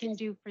appreciate it. Whatever I can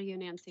do for you,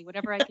 Nancy,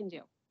 whatever I can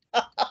do.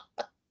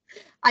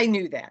 I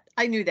knew that.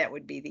 I knew that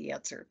would be the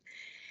answer.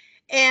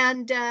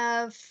 And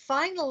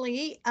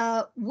finally,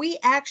 we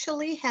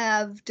actually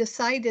have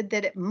decided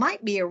that it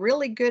might be a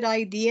really good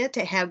idea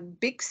to have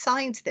big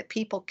signs that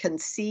people can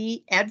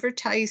see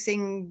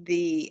advertising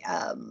the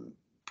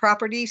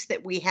properties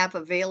that we have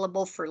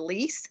available for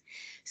lease.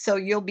 So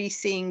you'll be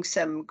seeing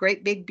some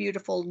great big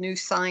beautiful new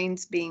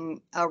signs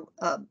being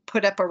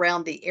put up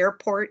around the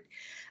airport,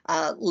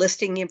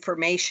 listing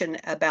information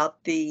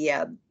about the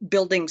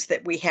buildings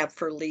that we have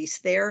for lease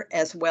there,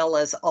 as well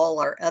as all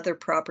our other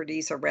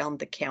properties around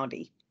the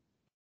county.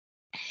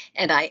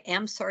 And I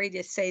am sorry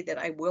to say that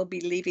I will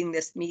be leaving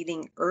this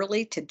meeting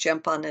early to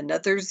jump on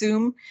another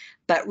Zoom,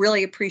 but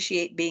really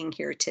appreciate being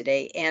here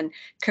today. And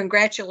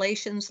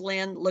congratulations,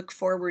 Lynn. Look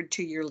forward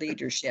to your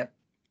leadership.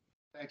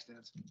 Thanks,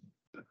 Nancy.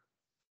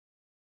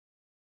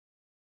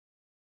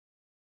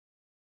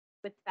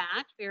 With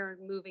that, we're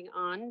moving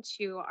on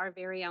to our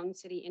very own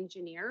city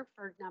engineer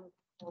for number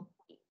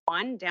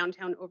 4.1,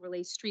 downtown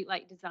overlay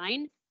streetlight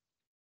design.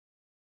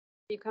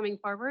 Are you coming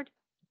forward?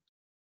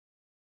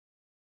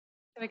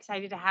 So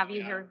excited to have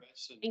you here.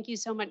 Thank you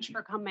so much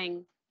for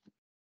coming.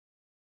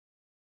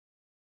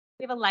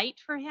 We have a light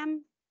for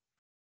him.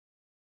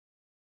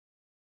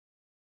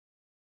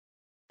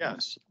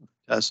 Yes,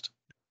 test.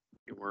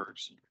 It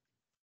works.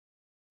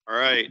 All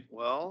right,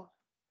 well,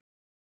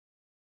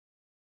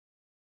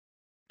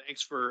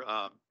 thanks for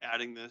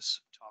adding this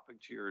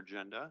topic to your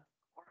agenda.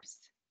 Of course.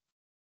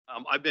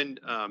 I've been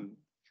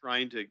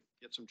trying to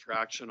get some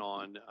traction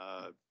on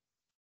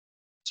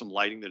some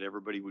lighting that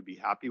everybody would be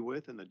happy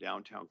with in the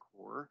downtown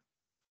core.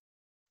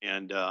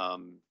 And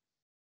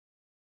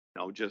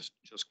just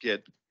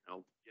get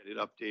get it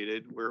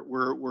updated.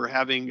 We're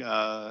having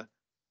a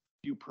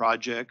few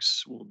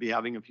projects. We'll be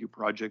having a few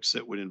projects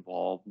that would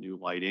involve new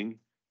lighting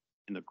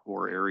in the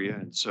core area.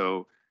 And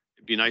so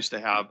it'd be nice to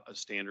have a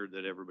standard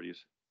that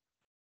everybody's.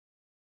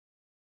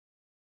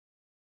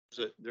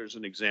 There's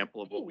an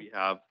example of what we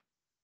have.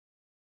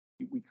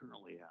 We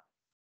currently have.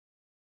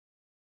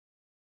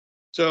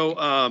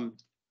 So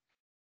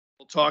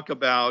we'll talk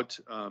about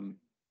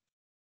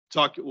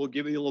we'll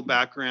give you a little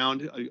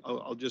background.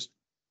 I'll just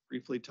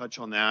briefly touch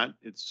on that.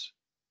 It's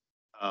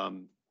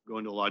go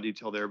into a lot of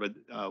detail there, but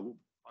we'll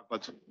talk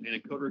about some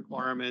planning code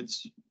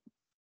requirements,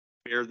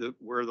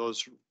 where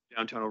those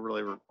downtown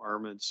overlay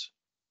requirements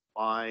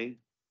lie.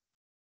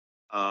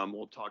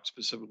 We'll talk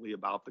specifically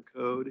about the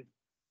code,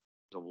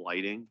 the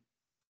lighting,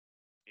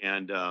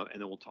 and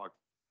then we'll talk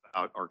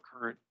about our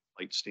current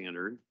light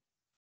standard,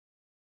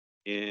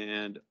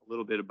 and a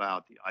little bit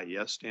about the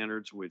IES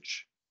standards,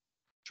 which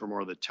are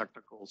more of the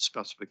technical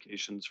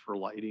specifications for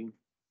lighting,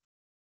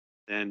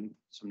 then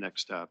some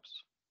next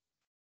steps.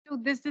 So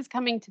this is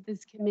coming to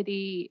this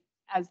committee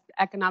as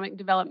Economic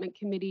Development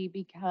Committee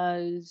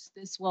because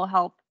this will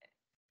help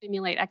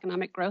stimulate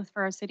economic growth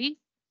for our city?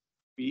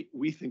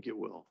 We think it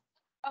will.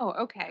 Oh,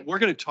 okay. We're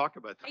going to talk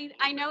about that.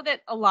 I know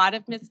that a lot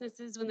of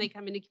businesses, when they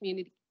come into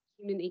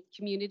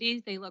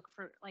communities, they look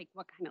for like,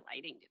 what kind of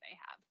lighting do they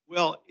have?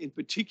 Well, in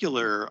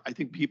particular, I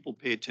think people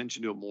pay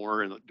attention to it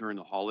more during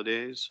the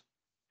holidays.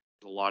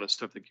 There's a lot of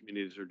stuff that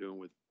communities are doing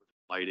with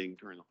lighting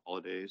during the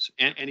holidays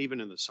and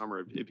even in the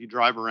summer. If you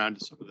drive around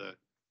to some of the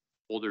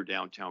older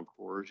downtown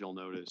cores, you'll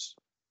notice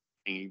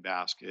hanging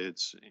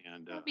baskets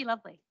and That'd be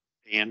lovely.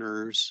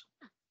 banners,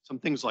 some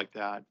things like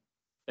that.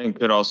 And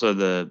could also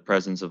the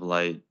presence of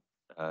light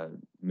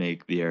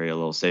make the area a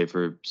little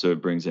safer, so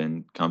it brings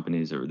in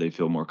companies or they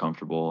feel more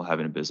comfortable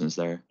having a business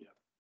there? Yeah.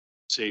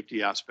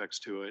 Safety aspects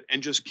to it,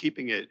 and just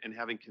keeping it and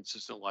having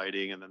consistent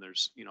lighting. And then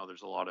there's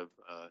a lot of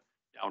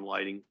down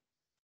lighting,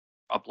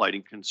 up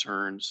lighting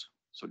concerns.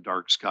 So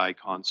dark sky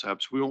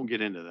concepts. We won't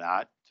get into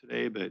that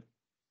today, but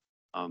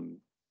some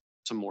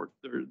more.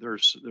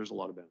 There's a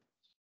lot of benefits.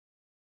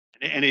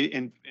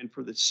 And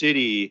for the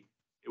city,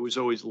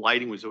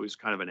 lighting was always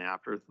kind of an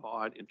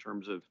afterthought in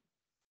terms of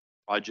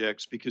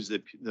projects, because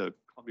the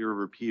Columbia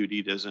River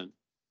PUD doesn't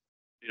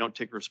they don't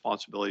take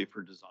responsibility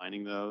for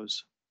designing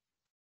those.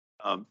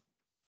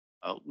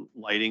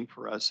 Lighting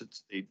for us,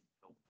 it's they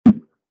don't do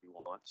whatever we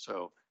want.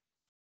 So,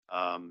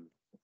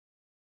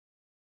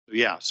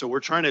 yeah, so we're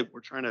trying to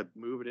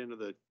move it into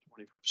the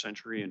 21st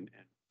century and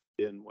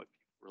in what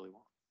people really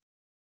want.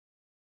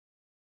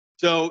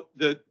 So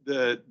the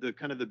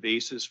kind of the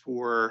basis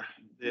for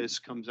this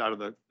comes out of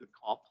the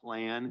comp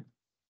plan.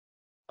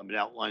 It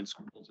outlines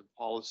goals and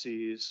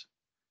policies.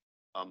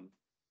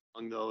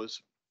 Among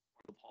those,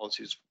 one of the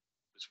policies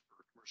is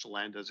for commercial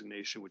land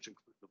designation, which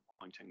include the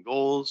following 10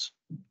 goals.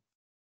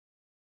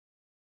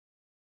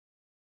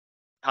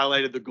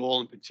 Highlighted the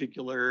goal in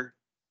particular.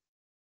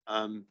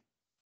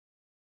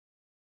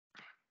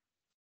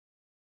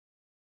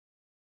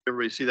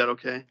 Everybody see that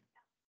okay?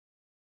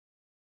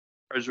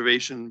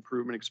 Preservation,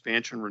 improvement,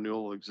 expansion,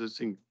 renewal of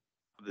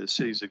the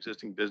city's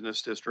existing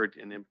business district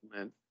and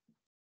implement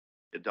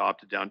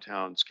adopt a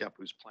downtown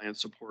Scappoose plan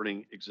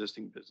supporting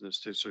existing business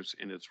districts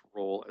in its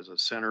role as a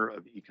center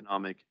of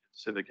economic and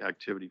civic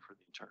activity for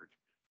the entire community.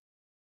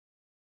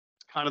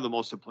 It's kind of the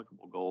most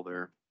applicable goal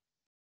there.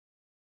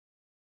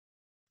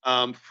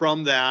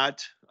 From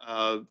that,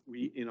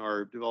 we in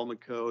our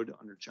development code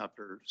under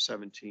chapter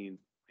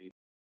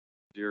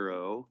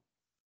 17.0,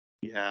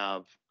 we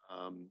have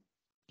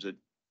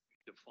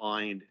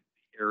defined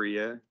the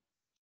area,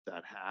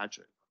 that hatch.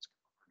 It's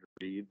hard to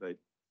read, but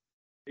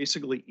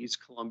basically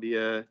East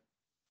Columbia,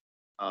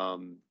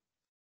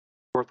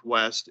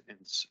 Northwest and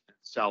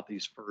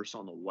Southeast first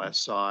on the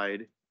west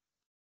side,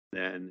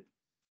 then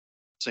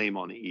same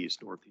on the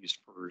east, Northeast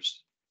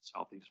first,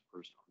 Southeast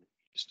first on the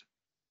east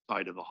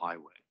side of the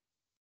highway.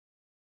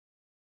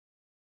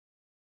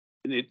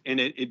 And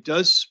it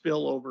does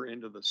spill over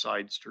into the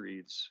side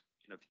streets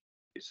in a few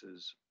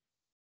places,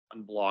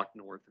 unblocked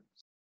north.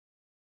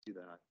 See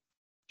that,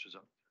 which is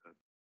a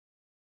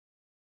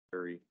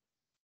very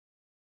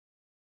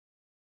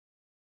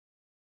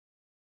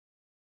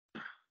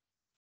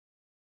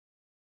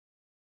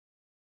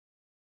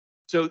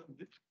so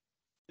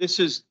this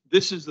is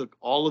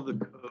all of the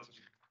code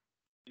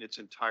in its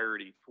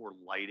entirety for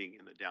lighting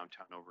in the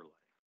downtown overlay,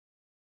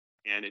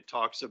 and it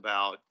talks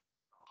about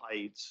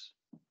heights.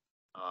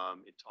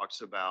 It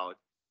talks about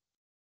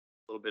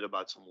a little bit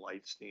about some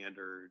light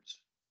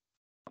standards.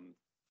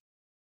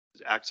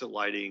 Exit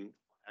lighting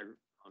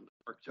on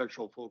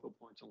architectural focal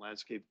points and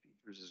landscape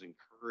features is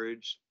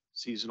encouraged.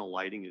 Seasonal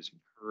lighting is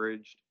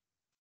encouraged.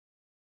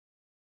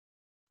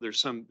 There's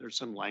some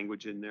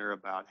language in there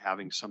about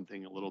having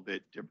something a little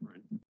bit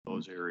different in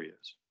those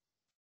areas.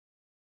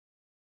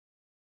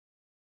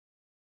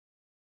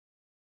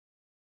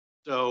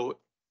 So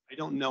I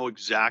don't know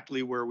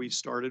exactly where we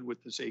started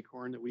with this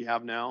acorn that we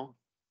have now,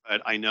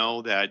 but I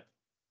know that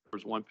there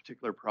was one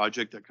particular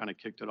project that kind of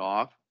kicked it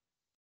off.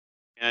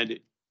 And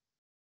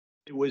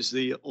it was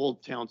the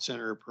Old Town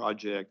Center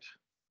project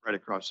right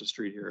across the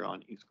street here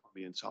on East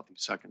Columbia and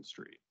Southeast 2nd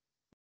Street.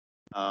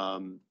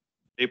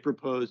 They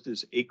proposed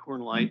this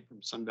acorn light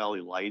from Sun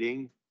Valley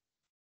Lighting,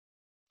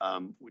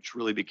 which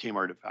really became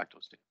our de facto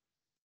standard.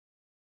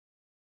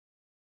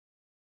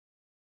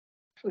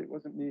 Actually, it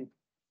wasn't me.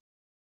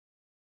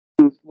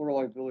 It was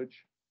Lorelei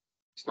Village.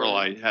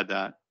 Lorelei had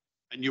that,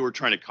 and you were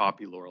trying to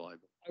copy Lorelei.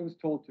 I was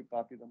told to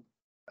copy them.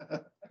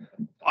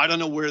 I don't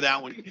know where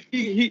that one.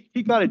 He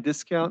got a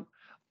discount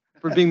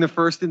for being the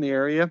first in the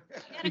area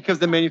because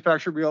the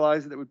manufacturer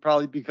realized that it would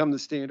probably become the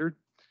standard.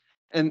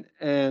 And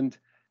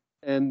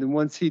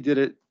once he did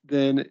it,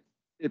 then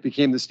it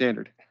became the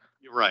standard.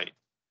 You're right.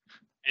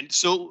 And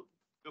so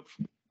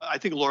I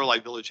think Lorelei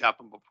Village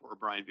happened before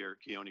Brian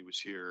Vericchione was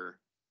here.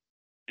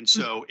 And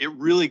so it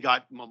really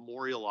got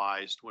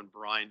memorialized when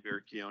Brian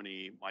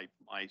Vericchione, my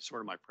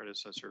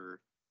predecessor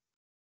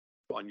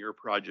on your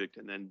project,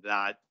 and then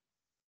that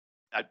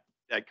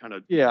kind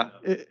of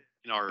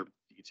in our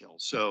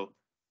details. So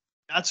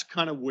that's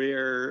kind of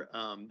where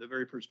the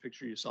very first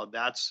picture you saw,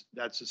 that's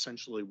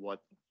essentially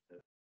what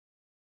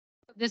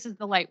This is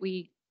the light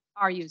we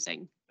are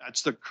using.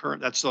 that's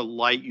the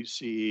light you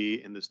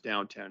see in this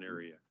downtown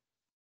area.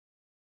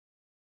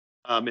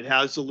 It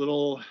has a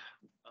little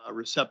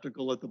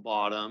receptacle at the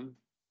bottom.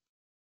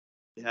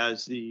 It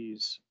has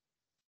these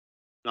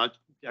not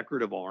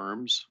decorative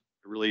arms.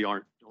 They really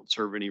don't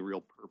serve any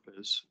real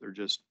purpose. They're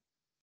just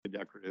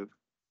decorative.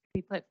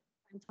 We put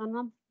prints on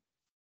them,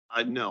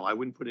 No, I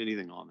wouldn't put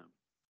anything on them.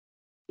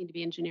 need to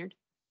be engineered.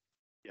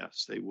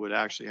 Yes, they would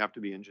actually have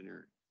to be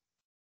engineered.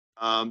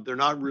 They're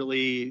not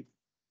really, you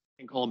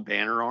can call them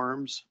banner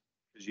arms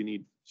because you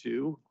need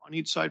two on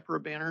each side for a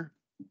banner.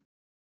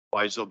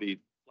 Otherwise, they'll be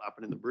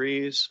flapping in the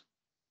breeze.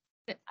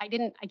 I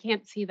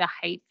can't see the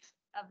height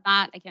of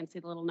that. I can't see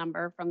the little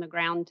number from the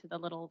ground to the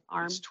little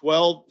arm. It's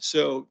 12.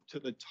 So to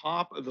the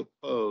top of the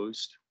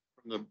post,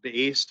 from the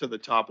base to the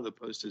top of the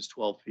post is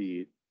 12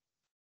 feet.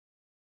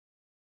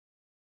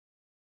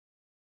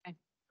 Okay.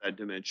 That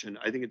dimension.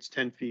 I think it's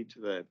 10 feet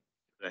to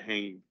the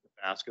hanging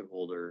basket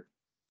holder.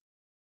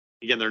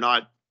 Again, they're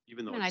not,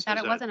 even though And I thought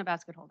it wasn't a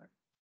basket holder.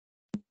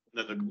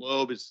 Then the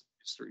globe is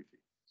 3 feet.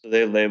 So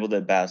they labeled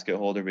it basket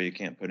holder, but you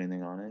can't put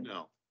anything on it?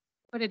 No.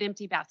 Put an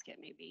empty basket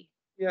maybe.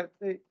 Yeah,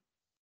 they,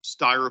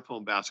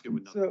 styrofoam basket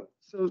with nothing.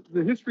 so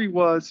the history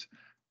was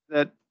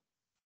that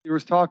there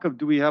was talk of,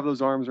 do we have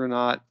those arms or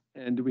not?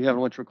 And do we have an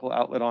electrical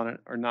outlet on it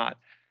or not?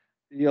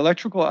 The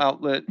electrical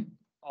outlet,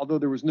 although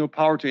there was no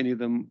power to any of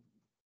them,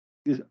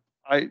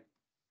 I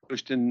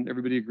pushed and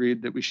everybody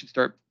agreed that we should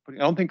start putting,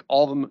 I don't think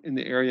all of them in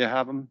the area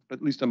have them, but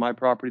at least on my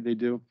property they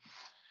do.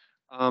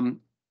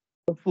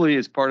 Hopefully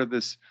as part of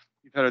this,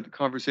 we've had a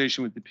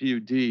conversation with the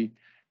PUD.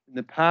 In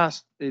the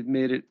past, they've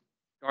made it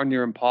darn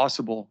near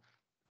impossible to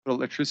put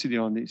electricity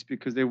on these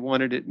because they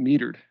wanted it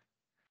metered.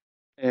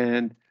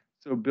 And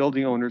so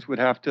building owners would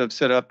have to have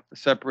set up a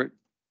separate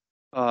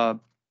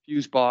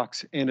fuse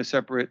box and a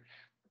separate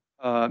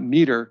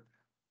meter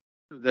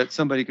so that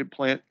somebody could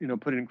put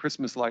in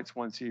Christmas lights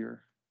once a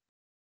year.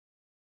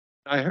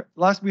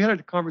 We had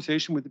a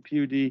conversation with the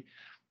PUD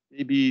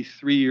maybe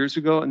 3 years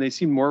ago, and they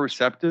seemed more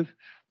receptive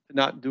to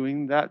not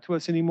doing that to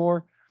us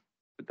anymore.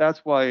 But that's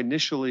why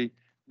initially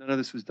none of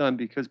this was done,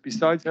 because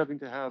besides having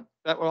to have,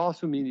 that would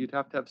also mean you'd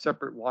have to have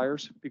separate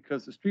wires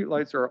because the street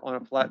lights are on a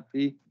flat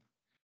fee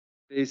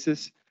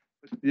basis.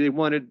 They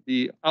wanted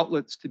the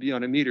outlets to be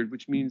on a metered,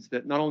 which means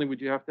that not only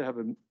would you have to have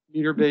a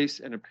meter base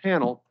and a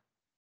panel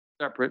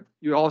separate,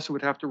 you also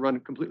would have to run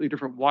completely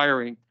different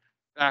wiring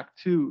back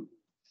to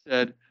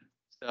said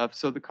stuff.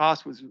 So the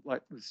cost was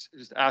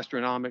just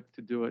astronomical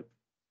to do it.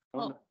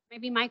 Well,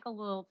 maybe Michael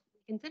will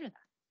consider that.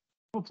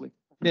 Hopefully.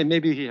 Yeah,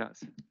 maybe he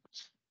has.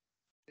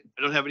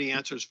 I don't have any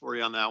answers for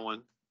you on that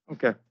one.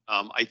 Okay.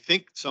 I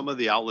think some of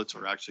the outlets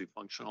are actually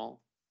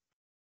functional.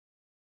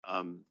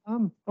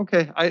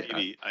 Okay.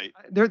 Maybe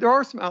There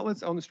are some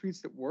outlets on the streets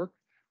that work.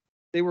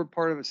 They were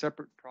part of a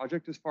separate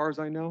project as far as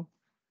I know.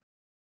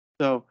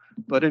 So,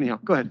 but anyhow,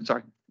 go ahead.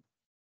 Sorry.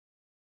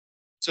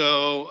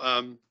 So,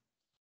 we'll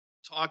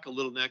talk a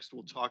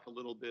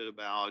little bit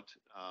about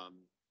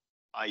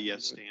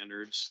IES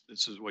standards.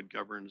 This is what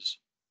governs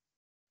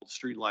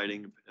street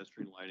lighting and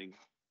pedestrian lighting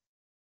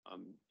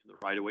in the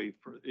right of way.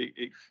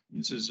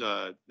 This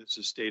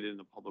is stated in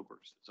the Public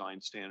Works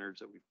Design Standards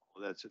that we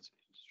follow. That's its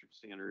industry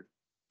standard.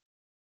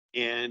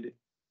 And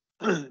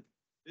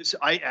this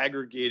I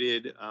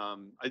aggregated.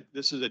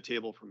 This is a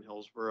table from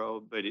Hillsborough,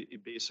 but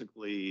it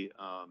basically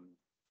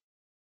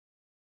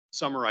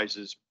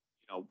summarizes,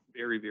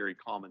 very, very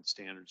common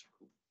standards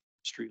for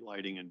street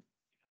lighting and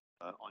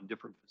on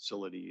different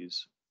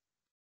facilities.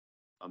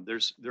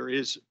 There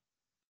is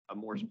a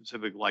more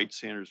specific light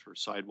standards for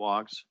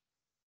sidewalks.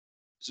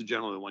 This is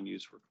generally the one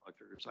used for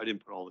collectors. I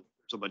didn't put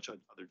there's a bunch of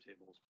other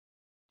tables.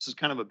 This is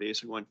kind of a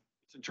basic one.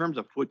 It's in terms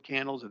of foot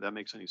candles, if that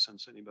makes any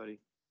sense to anybody.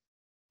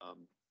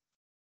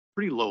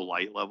 Pretty low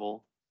light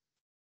level.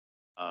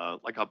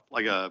 Like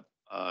a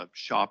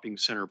shopping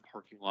center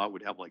parking lot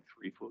would have like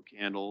 3-foot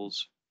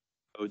candles.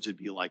 Roads would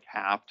be like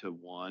half to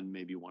 1,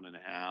 maybe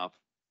 1.5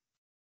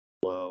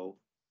 low.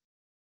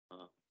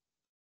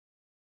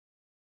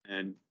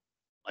 And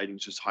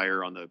lighting's just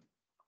higher on the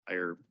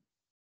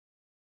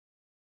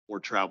more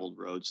traveled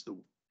roads, the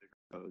bigger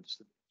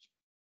roads.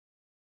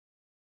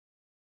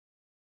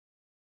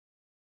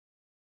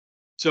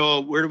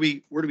 So where do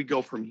we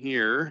go from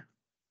here?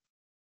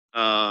 We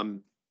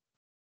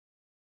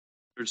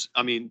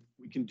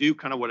can do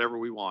kind of whatever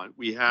we want.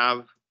 We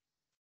have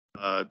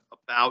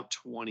about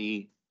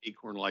 20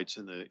 acorn lights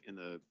in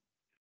the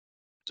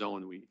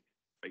zone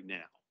right now.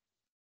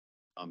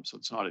 So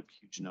it's not a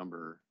huge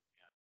number.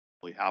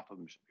 Probably half of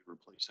them should be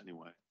replaced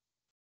anyway.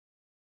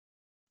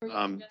 Are you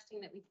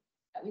suggesting that we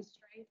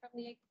stray from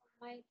the acorn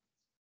light?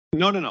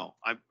 No.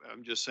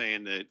 I'm just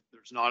saying that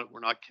we're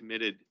not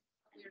committed.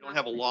 We don't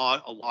have a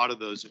lot of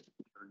those that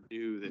are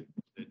new that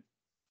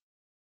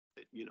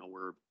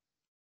we're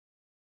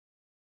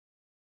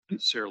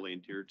necessarily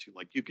endeared to.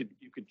 Like you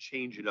could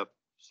change it up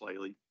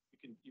slightly.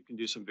 You can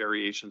do some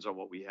variations on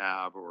what we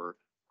have or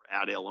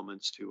add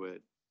elements to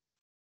it.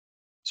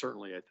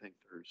 Certainly, I think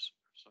there's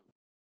some.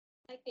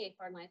 I like the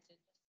acorn lights. It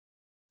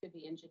could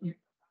be engineered.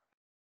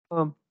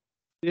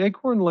 The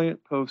acorn lamp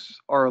posts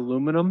are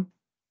aluminum,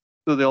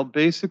 so they'll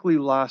basically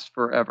last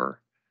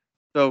forever.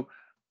 So,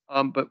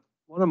 but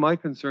one of my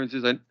concerns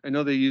is I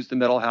know they use the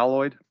metal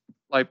haloid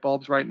light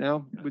bulbs right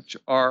now, which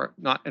are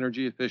not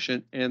energy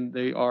efficient and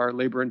they are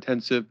labor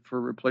intensive for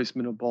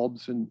replacement of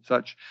bulbs and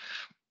such.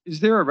 Is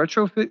there a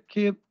retrofit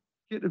kit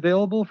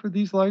available for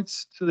these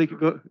lights so they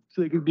could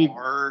be?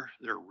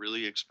 They're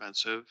really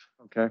expensive.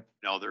 Okay.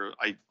 No,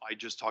 I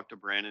just talked to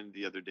Brandon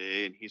the other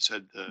day and he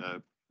said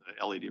the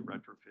LED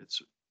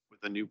retrofits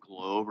with a new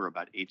globe are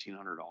about $1,800.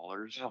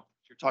 Oh.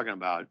 You're talking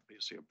about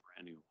basically a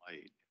brand new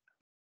light.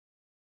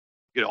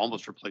 You could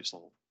almost replace the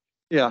whole.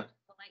 Yeah.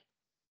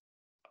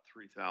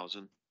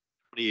 3,000,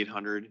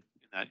 2,800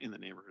 in the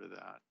neighborhood of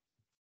that.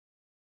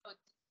 So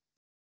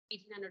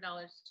it's $1,800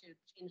 to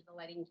change the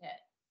lighting kit,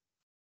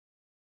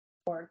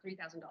 or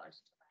 $3,000 to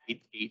buy.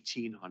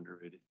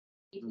 1,800.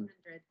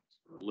 1,800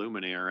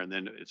 Luminaire, and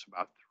then it's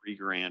about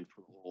 $3,000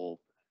 for the whole.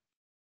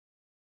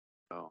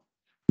 So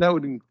that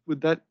would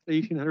that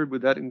 1,800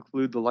 would that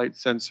include the light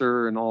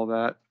sensor and all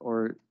that,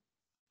 or?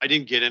 I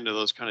didn't get into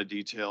those kind of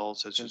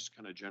details. That's just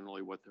kind of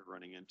generally what they're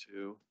running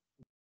into.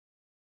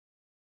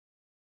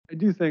 I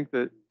do think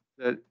that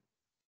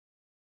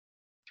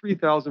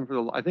 3,000 for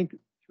the, I think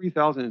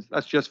 3,000 is,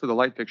 that's just for the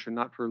light fixture,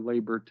 not for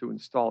labor to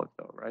install it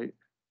though, right?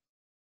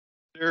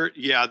 There,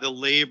 yeah, the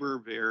labor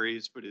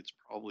varies, but it's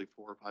probably $400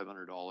 or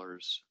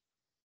 $500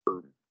 per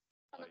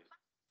light.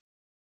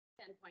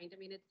 Standpoint, I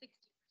mean, it's 60%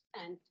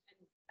 and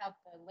without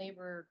the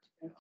labor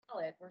to install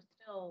it, we're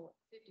still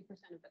 50%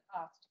 of the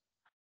cost.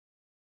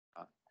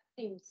 That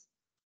seems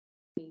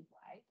to me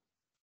why.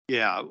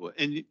 Yeah,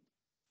 and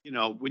you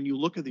know, when you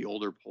look at the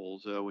older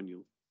poles though, when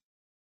you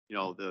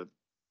know, the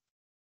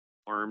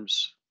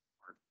arms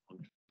aren't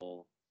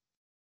functional,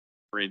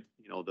 or you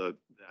know, that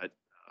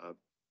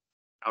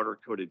outer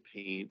coated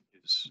paint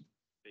is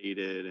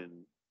faded and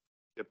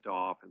chipped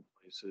off in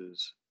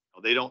places.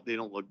 You know, they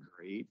don't look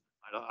great.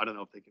 I don't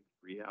know if they can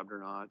be rehabbed or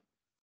not.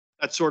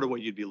 That's sort of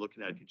what you'd be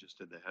looking at if you just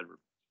did the head.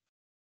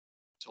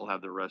 Still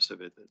have the rest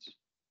of it that's.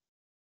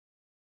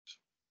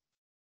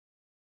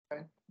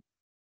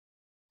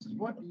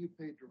 What do you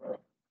pay directly?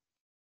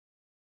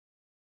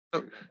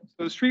 So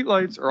the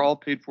streetlights are all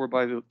paid for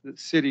by the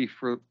city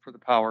for the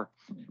power,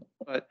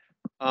 but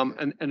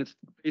and it's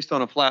based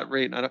on a flat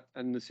rate.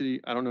 And the city,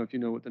 I don't know if you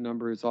know what the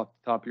number is off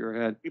the top of your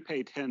head. We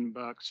pay $10.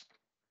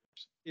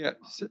 Yeah,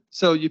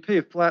 so you pay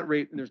a flat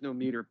rate and there's no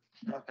meter,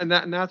 and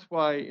that's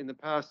why in the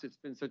past it's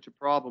been such a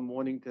problem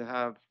wanting to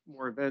have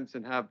more events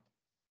and have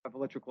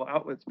electrical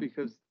outlets,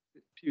 because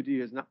PUD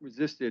has not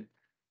resisted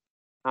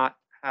not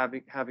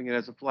having it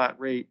as a flat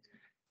rate.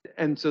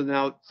 And so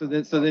now, so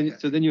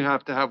then you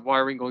have to have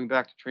wiring going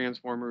back to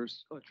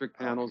transformers, electric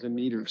panels, and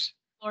meters.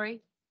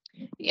 Lori?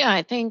 Yeah,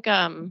 I think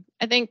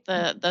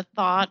the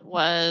thought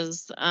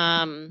was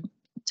to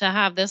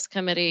have this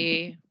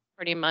committee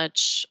pretty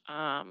much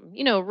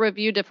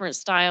review different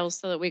styles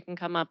so that we can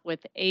come up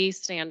with a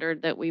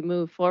standard that we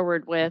move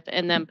forward with,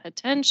 and then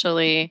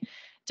potentially,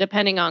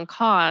 depending on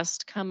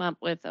cost, come up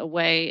with a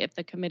way, if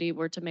the committee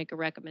were to make a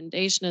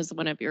recommendation as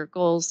one of your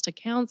goals to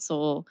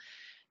council,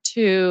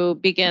 to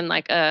begin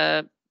like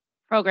a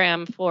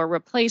program for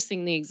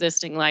replacing the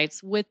existing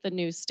lights with the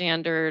new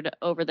standard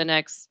over the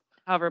next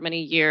however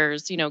many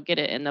years, get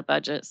it in the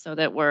budget so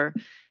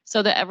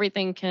that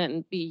everything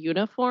can be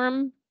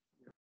uniform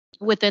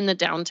within the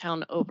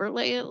downtown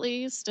overlay at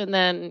least. And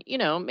then,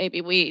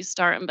 maybe we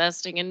start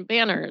investing in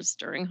banners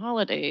during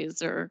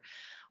holidays or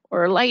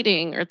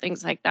lighting or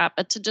things like that,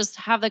 but to just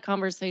have the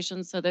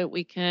conversation so that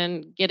we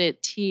can get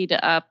it teed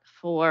up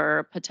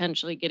for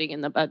potentially getting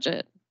in the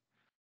budget.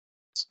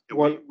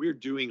 We're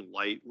doing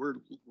light. We're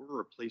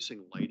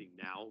replacing lighting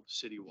now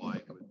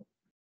citywide with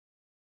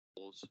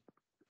poles,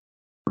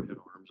 with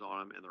arms on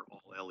them, and they're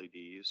all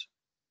LEDs.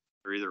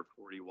 They're either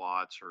 40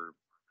 watts or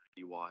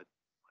 90 watt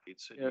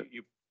lights, and Yeah.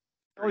 you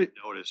already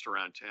noticed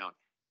around town.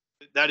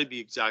 That'd be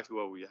exactly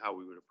how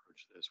we would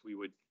approach this. We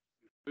would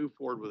move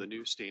forward with a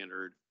new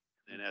standard,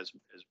 and as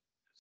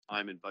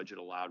time and budget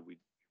allowed, we'd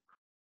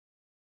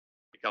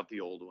pick out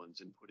the old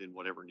ones and put in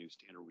whatever new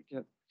standard we can.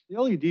 Yeah. The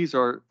LEDs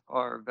are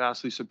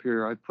vastly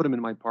superior. I put them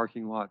in my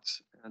parking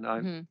lots, and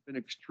I've been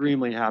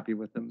extremely happy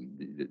with them.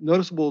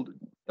 Noticeable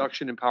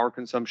reduction in power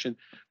consumption.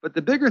 But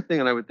the bigger thing,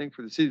 and I would think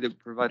for the city that would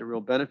provide a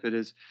real benefit,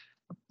 is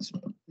it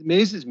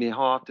amazes me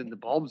how often the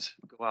bulbs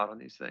go out on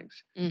these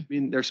things. I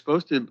mean, they're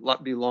supposed to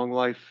be long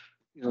life,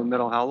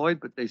 metal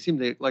halide, but they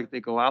seem like they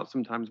go out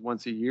sometimes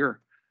once a year.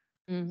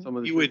 Some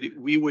of the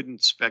We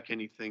wouldn't spec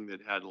anything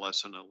that had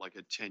less than a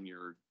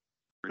 10-year.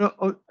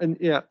 No, and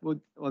yeah,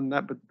 on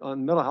that, but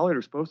on metal halide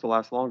are supposed to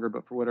last longer,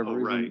 but for whatever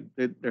reason,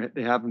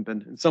 they haven't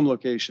been in some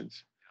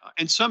locations.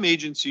 And some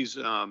agencies,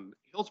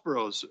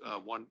 Hillsboro's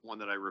one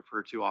that I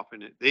refer to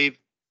often. They've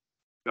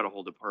got a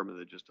whole department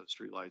that just does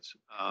streetlights,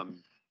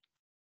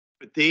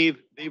 but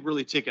they've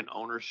really taken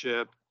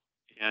ownership,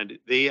 and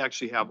they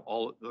actually have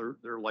all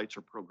their lights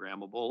are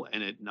programmable,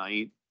 and at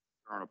night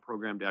they're on a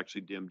program to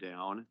actually dim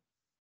down,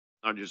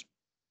 not just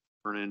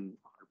burning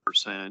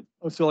 100%.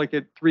 Oh, so like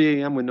at 3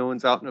 a.m. when no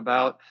one's out and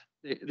about,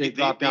 they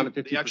drop down to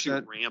 50%. They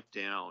actually ramp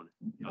down.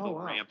 They'll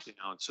ramp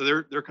down. So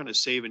they're kind of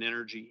saving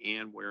energy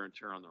and wear and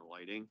tear on their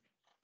lighting.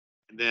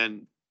 And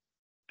then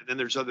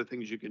there's other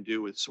things you can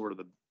do with sort of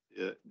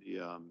the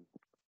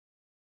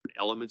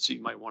elements that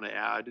you might want to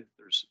add.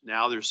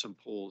 There's some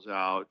poles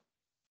out.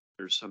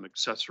 There's some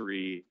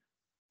accessory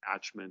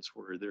attachments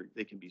where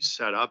they can be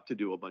set up to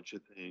do a bunch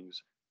of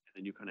things, and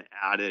then you kind of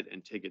add it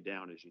and take it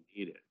down as you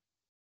need it.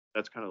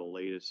 That's kind of the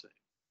latest thing.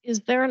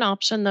 Is there an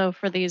option though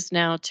for these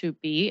now to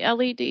be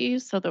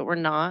LEDs so that we're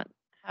not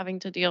having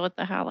to deal with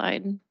the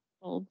halide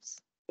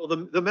bulbs? Well,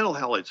 the metal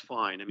halide's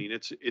fine. I mean,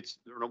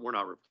 we're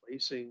not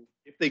replacing.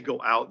 If they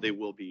go out, they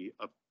will be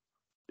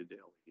upgraded to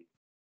LED.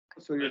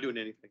 So you're not doing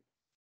anything.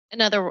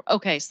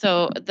 Okay,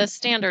 so the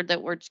standard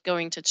that we're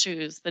going to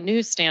choose, the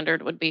new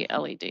standard would be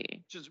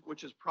LED.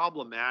 Which is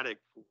problematic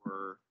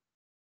for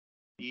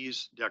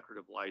these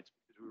decorative lights,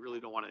 because we really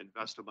don't want to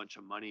invest a bunch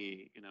of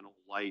money in an old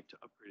light to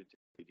upgrade it to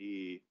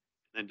LED.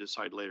 Then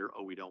decide later,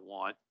 we don't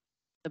want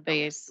the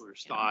base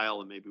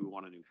style, and maybe we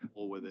want a new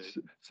pole with it.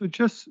 So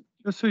just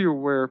so you're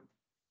aware,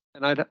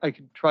 and I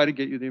could try to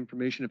get you the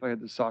information if I had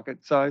the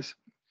socket size.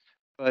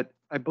 But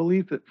I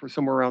believe that for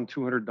somewhere around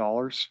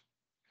 $200,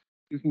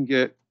 you can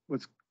get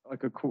what's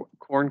like a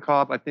corn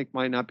cob, I think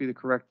might not be the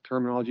correct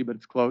terminology, but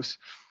it's close.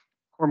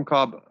 Corn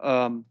cob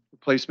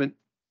replacement.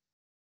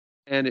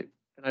 And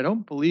I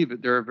don't believe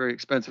that they're very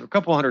expensive, a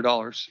couple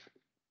 $100.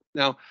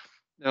 Now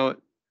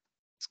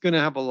it's going to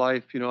have a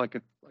life, like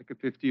a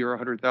 50 or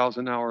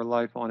 100,000 hour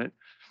life on it.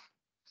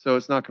 So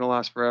it's not going to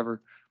last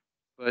forever.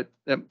 But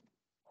that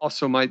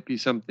also might be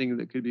something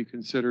that could be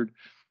considered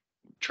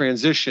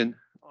transition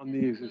on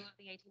these. The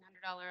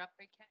 $1,800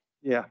 upgrade kit.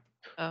 Yeah.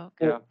 Oh,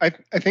 Yeah. I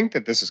think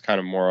that this is kind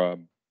of more a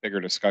bigger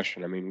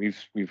discussion. I mean,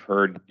 we've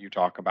heard you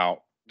talk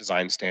about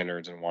design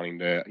standards and wanting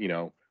to,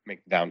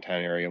 make the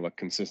downtown area look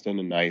consistent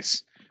and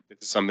nice. This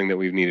is something that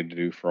we've needed to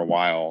do for a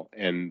while.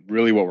 And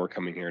really what we're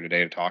coming here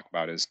today to talk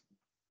about is,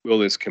 will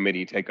this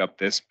committee take up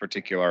this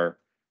particular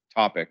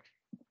topic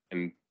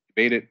and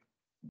debate it,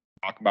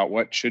 talk about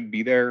what should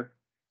be there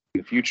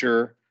in the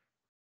future?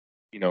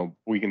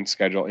 We can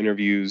schedule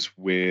interviews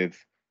with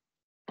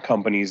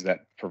companies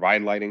that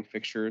provide lighting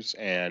fixtures,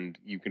 and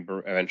you can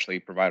eventually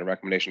provide a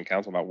recommendation to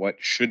council about what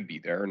should be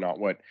there, not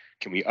what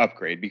can we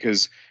upgrade.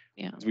 Because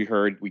yeah. as we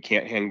heard, we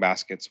can't hang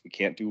baskets, we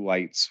can't do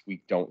lights,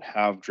 we don't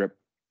have drip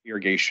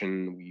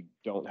irrigation, we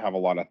don't have a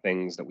lot of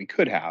things that we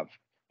could have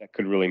that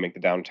could really make the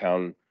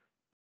downtown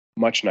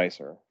much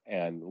nicer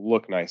and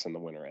look nice in the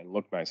winter and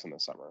look nice in the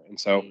summer. And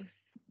so,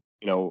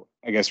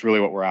 I guess really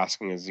what we're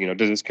asking is,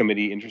 does this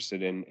committee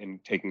interested in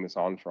taking this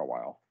on for a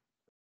while?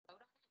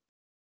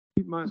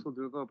 You might as well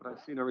do a vote, but I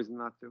see no reason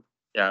not to.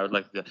 Yeah, I would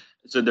like to.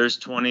 So there's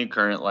 20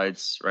 current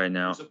lights right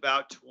now. There's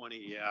about 20,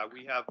 yeah.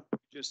 We have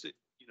just,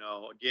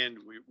 again,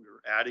 we're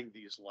adding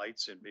these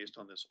lights in based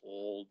on this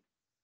old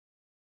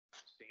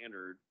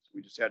standard.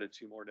 We just added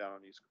 2 more down on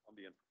East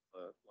Columbia.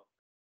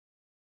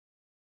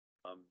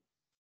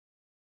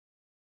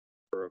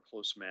 For a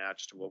close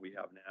match to what we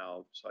have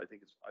now. So I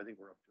think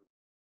we're up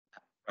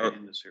to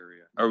in this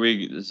area.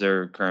 Is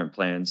there current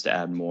plans to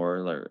add more?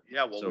 Or,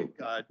 yeah, well,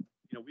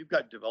 we've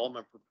got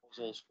development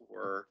proposals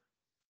for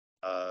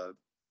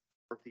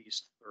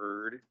Northeast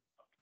 3rd,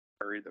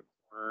 the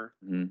corner,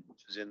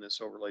 which is in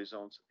this overlay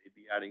zone. So they'd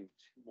be adding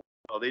 2 more.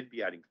 Well, they'd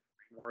be adding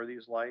 3 more of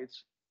these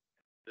lights.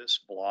 This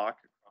block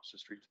across the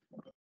street,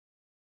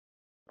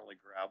 only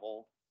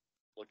gravel.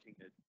 Looking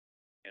at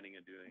planning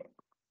and doing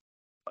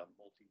a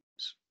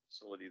multi-use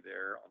facility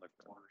there on the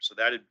corner. So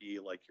that'd be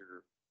like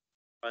your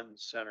front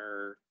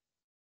center.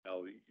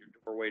 Your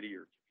doorway to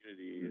your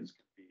community is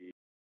going to be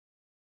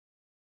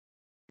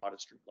a lot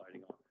of street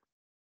lighting on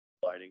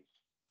lighting.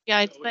 Yeah,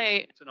 I'd So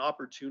say it's an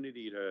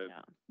opportunity to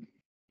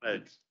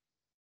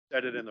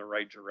set it in the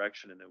right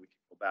direction, and then we can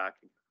go back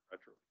and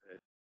retrofit.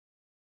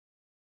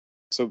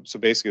 So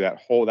basically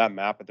that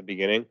map at the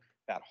beginning,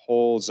 that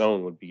whole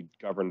zone would be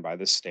governed by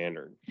this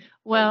standard.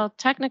 well,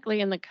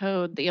 technically in the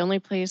code, the only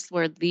place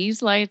where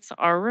these lights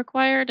are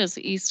required is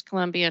East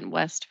Columbia and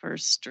West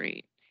First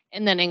Street,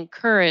 and then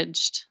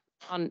encouraged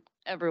on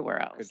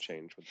everywhere else. Could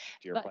change with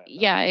your But plan.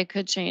 yeah, it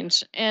could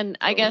change. And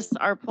I guess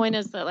our point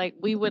is that like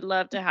we would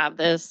love to have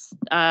this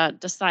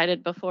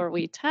decided before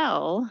we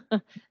tell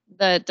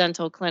the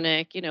dental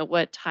clinic,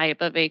 what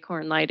type of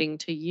acorn lighting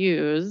to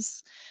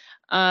use.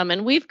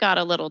 And we've got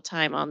a little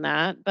time on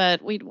that,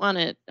 but we'd want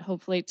it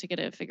hopefully to get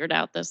it figured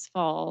out this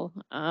fall.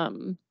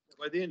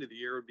 By the end of the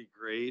year would be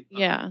great.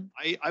 Yeah.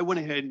 I went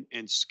ahead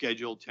and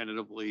scheduled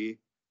tentatively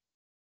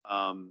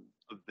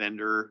a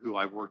vendor who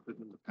I've worked with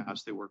in the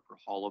past. They work for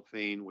Hall of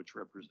Fame, which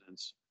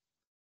represents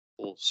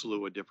a whole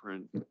slew of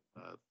different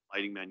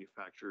lighting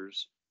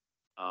manufacturers.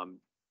 And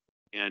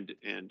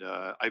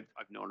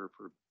I've known her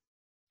for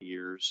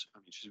years. I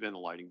mean, she's been in the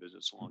lighting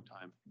business a long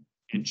time,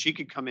 and she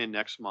could come in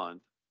next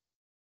month.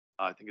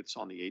 I think it's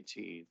on the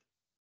 18th,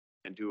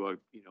 and do a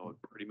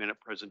 30-minute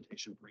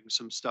presentation, bring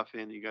some stuff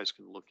in you guys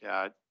can look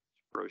at,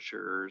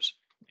 brochures.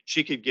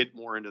 She could get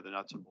more into the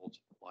nuts and bolts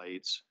of the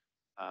lights,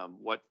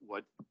 what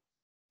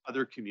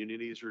other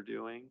communities are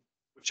doing,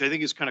 which I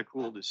think is kind of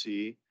cool to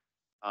see.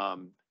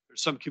 There's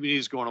some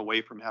communities going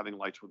away from having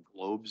lights with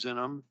globes in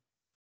them.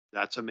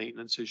 That's a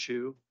maintenance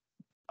issue.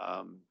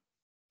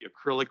 The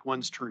acrylic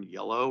ones turn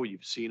yellow.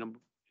 You've seen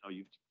them.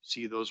 You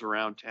see those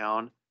around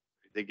town.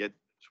 They get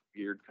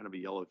weird kind of a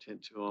yellow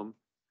tint to them.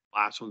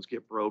 Glass ones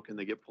get broken,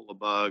 they get full of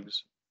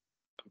bugs.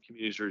 Some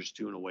communities are just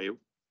doing away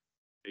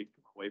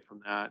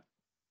from that.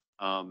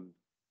 And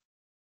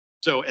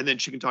then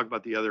she can talk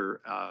about the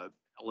other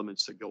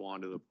elements that go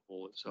onto the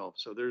pole itself.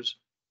 So there's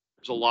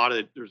a lot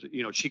of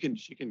she can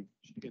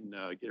get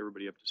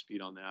everybody up to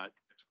speed on that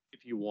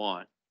if you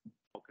want.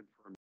 I'll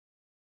confirm.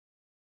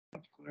 How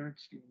much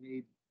clearance do you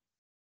need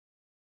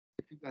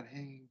if you've got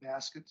hanging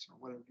baskets or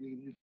whatever? Do you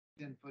need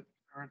 10-foot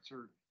clearance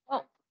or?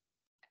 Well,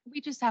 we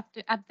just have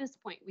to, at this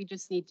point, we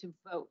just need to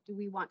vote. Do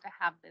we want to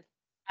have this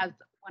as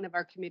one of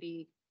our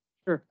committee?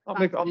 Sure. I'll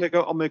make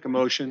a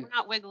motion. We're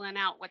not wiggling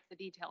out what the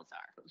details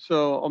are.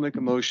 So I'll make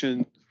a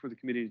motion for the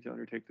committee to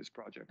undertake this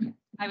project.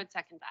 I would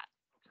second that.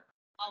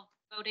 All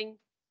voting.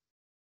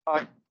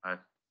 Aye. Aye.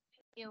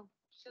 Thank you.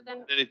 So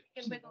then Then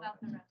we can wiggle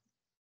out the rest.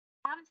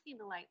 I haven't seen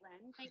the light,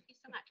 Lynn. Thank you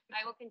so much.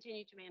 I will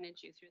continue to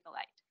manage you through the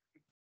light.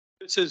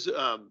 This is,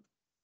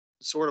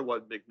 sort of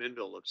what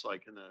McMinnville looks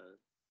like in the,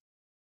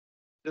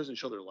 it doesn't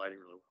show their lighting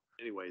really well.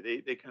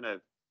 Anyway, they kind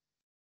of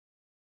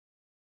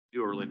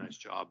do a really nice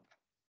job.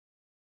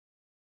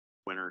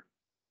 Winter.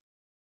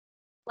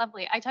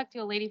 Lovely. I talked to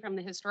a lady from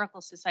the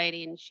Historical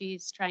Society and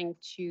she's trying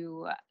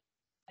to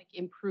like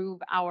improve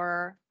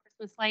our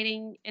Christmas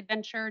lighting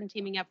adventure and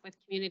teaming up with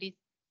community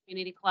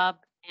club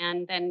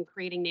and then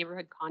creating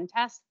neighborhood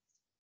contests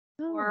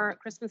for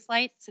Christmas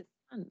lights. It's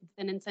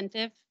an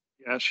incentive.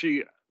 Yeah,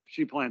 she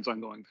plans on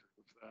going through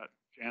with that,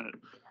 Janet.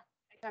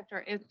 I talked to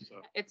her.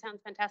 So, It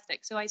sounds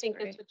fantastic. So I think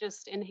this great. would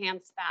just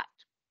enhance that.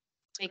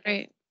 Make it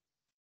Great.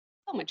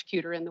 so much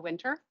cuter in the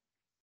winter.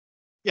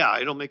 Yeah,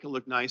 it'll make it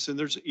look nice. And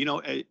there's, you know,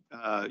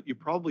 you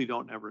probably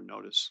don't ever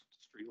notice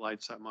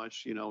streetlights that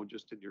much, you know,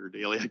 just in your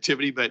daily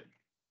activity. But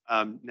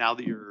now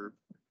that you're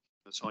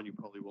this on, you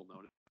probably will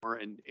notice more.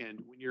 And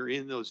when you're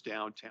in those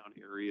downtown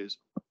areas,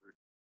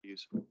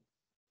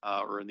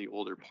 or in the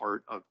older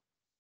part of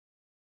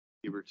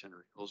Beaverton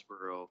or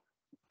Hillsborough,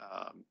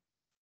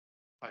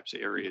 types of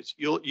areas,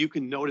 you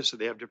can notice that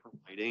they have different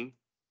lighting,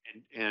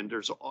 and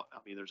there's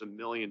a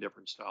million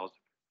different styles.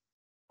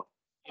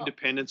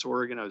 Independence,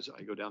 Oregon,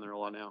 I go down there a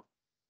lot now.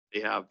 They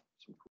have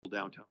some cool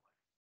downtown.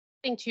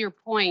 I think to your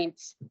point,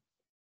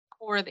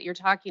 core that you're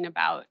talking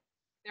about,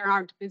 there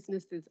aren't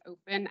businesses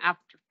open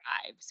after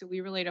 5, so we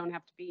really don't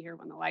have to be here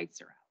when the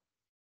lights are out.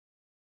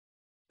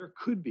 There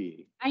could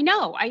be, I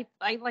know. I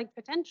like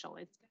potential.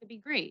 It's going to be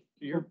great.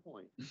 to your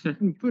point,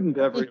 Food and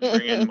beverage.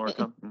 Bring in more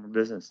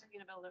business. We're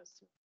going to build those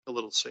two. a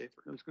little safer.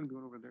 It's gonna go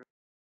over there.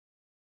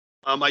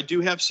 I do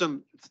have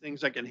some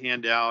things I can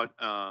hand out.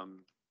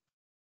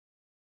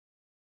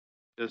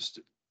 Just,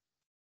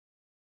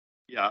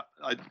 yeah,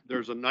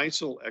 there's a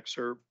nice little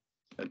excerpt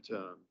that,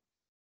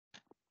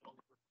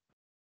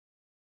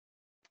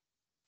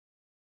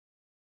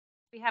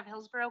 We have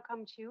Hillsborough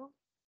come too.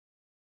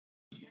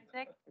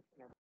 Isaac?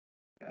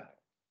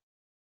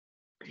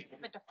 We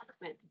have a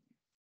department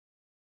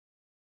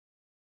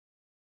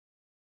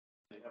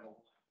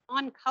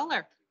on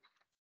color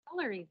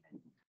even.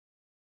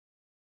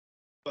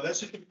 but that's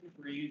just a good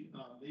read.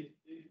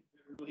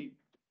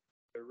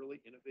 They're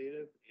really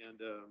innovative and,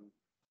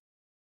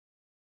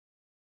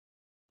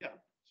 yeah,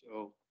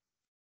 so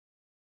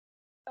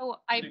So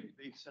they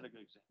set a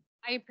good example.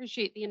 I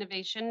appreciate the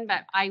innovation,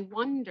 but I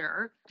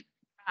wonder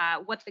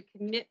what the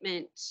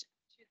commitment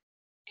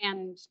to,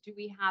 and do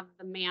we have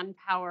the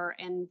manpower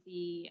and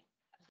the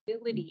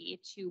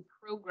ability to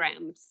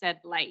program said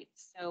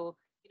lights? So,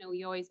 you know,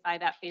 you always buy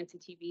that fancy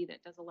TV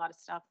that does a lot of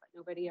stuff, but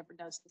nobody ever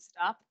does the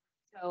stuff.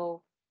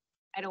 So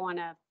I don't want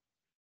to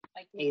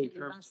like make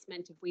an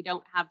investment if we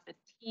don't have the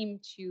team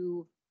to,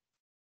 you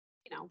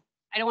know,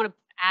 I don't want to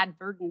add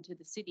burden to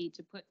the city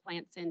to put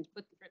plants in, to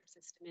put the drip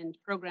system in, to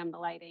program the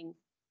lighting,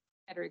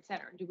 et cetera, et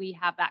cetera. Do we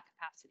have that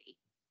capacity?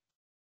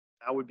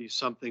 That would be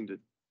something that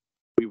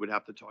we would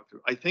have to talk through.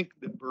 I think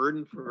the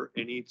burden for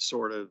any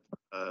sort of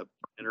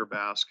inner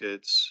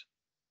baskets,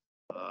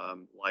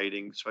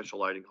 lighting, special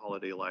lighting,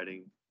 holiday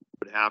lighting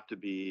would have to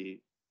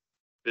be,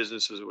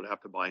 businesses would have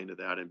to buy into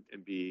that and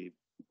be,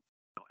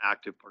 you know,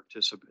 active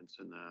participants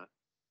in that.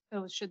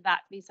 So should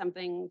that be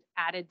something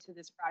added to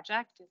this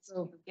project? Is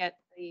to get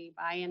the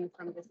buy-in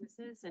from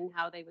businesses and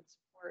how they would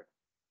support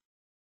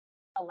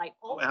a light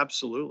Oh, bulb?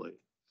 absolutely.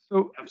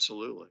 So,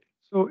 Absolutely.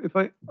 so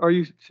are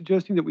you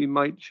suggesting that we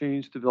might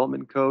change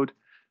development code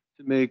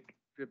to make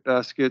drip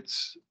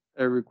baskets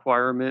a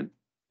requirement,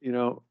 you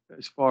know,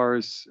 as far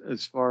as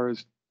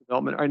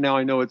development? Right now,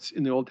 I know it's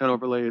in the Old Town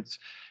overlay,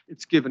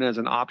 it's given as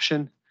an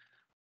option,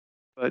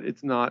 but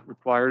it's not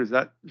required. Is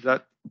that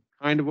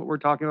kind of what we're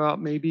talking about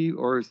maybe,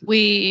 or is it?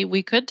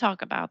 We could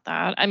talk about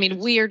that. I mean,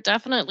 we are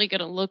definitely going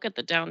to look at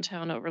the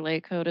downtown overlay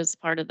code as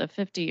part of the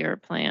 50-year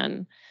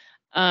plan.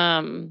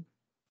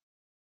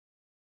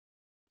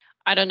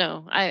 I don't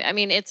know. I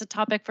mean, it's a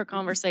topic for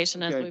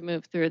conversation as Okay. we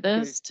move through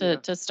this yeah.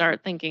 to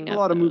start thinking There's of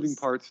a lot of moving those.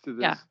 parts to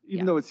this. Yeah, Even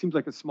yeah. though it seems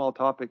like a small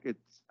topic,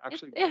 it's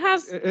actually, It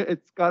has,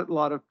 it's got a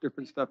lot of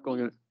different stuff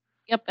going on.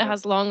 yep, it yeah.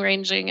 has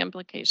long-ranging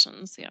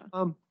implications. Yeah.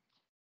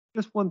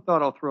 Just one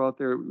thought I'll throw out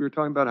there. We were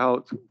talking about how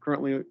it's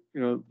currently, you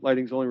know,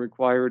 lighting's only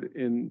required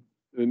in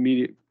the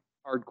immediate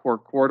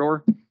hardcore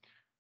corridor.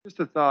 Just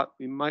a thought,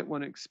 we might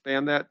want to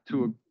expand that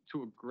to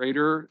a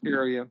greater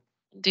area,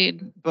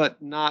 Indeed.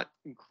 but not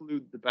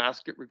include the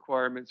basket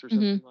requirements or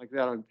something like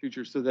that on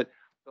future, so that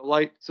the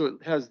light, so it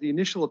has the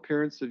initial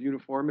appearance of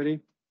uniformity,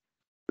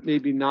 but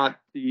maybe not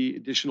the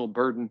additional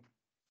burden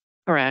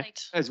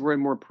Correct. as we're in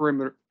more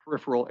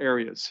peripheral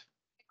areas.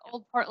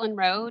 Old Portland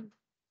Road,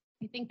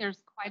 I think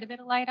there's quite a bit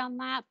of light on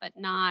that, but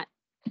not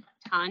a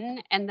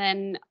ton. And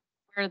then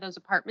where those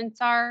apartments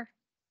are,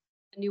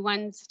 the new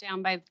ones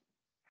down by the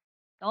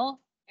hill,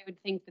 I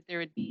would think that there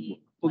would be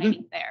Well,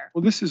 lighting there.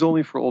 Well, this is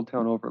only for Old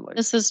Town overlay.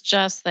 This is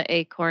just the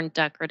Acorn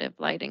decorative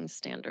lighting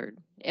standard,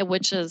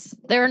 which is,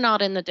 they're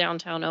not in the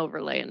downtown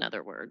overlay, in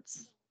other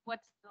words.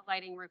 What's the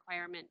lighting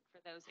requirement for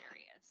those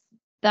areas?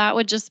 That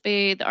would just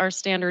be our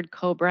standard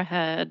Cobra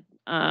head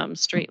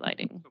street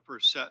lighting. So for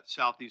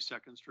Southeast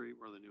Second Street,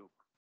 where the new,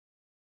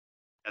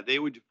 Yeah, they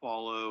would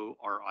follow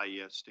our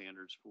IES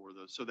standards for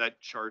those. So that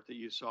chart that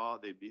you saw,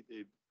 they'd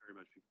very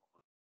much be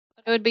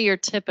following. It would be your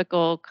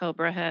typical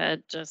Cobra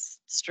head, just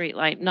street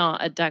light,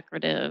 not a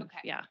decorative, Okay.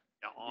 yeah.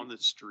 Yeah, on the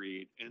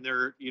street, and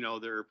they're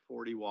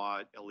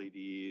 40-watt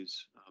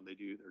LEDs. They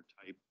do their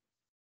type,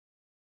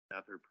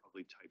 that they're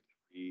probably type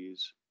 3s,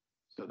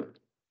 so they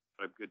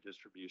have good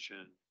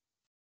distribution.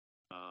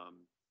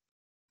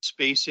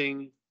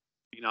 Spacing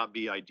may not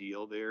be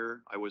ideal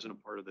there. I wasn't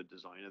a part of the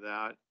design of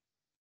that,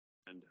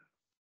 and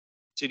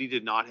city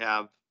did not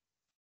have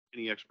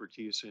any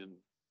expertise in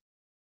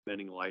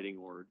bending lighting,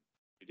 or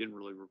they didn't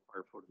really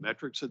require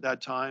photometrics at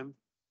that time,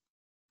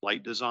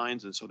 light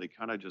designs, and so they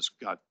kind of just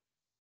got.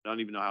 I don't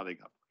even know how they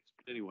got placed.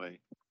 But anyway,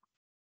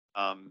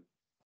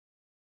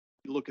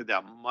 you look at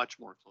that much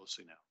more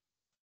closely now.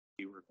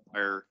 You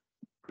require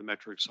the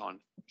metrics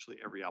on actually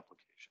every application.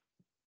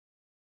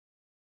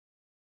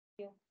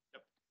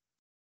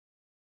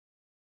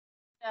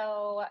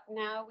 So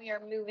now we are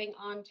moving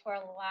on to our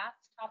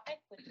last topic,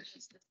 which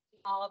is the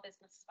small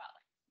business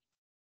spotlight.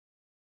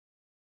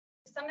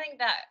 Something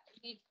that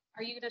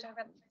are you going to talk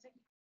about this,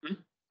 Isaac?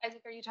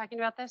 Isaac, are you talking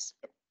about this?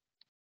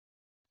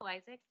 Oh,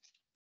 Isaac.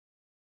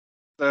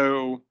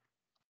 So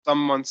some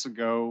months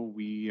ago,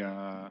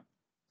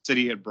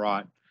 city had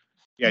brought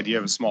the idea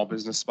of a small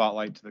business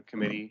spotlight to the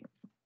committee.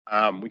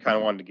 We kind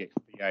of wanted to get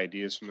the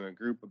ideas from the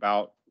group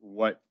about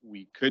what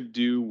we could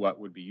do, what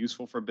would be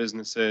useful for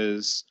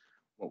businesses,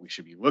 what we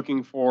should be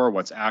looking for,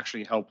 what's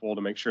actually helpful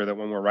to make sure that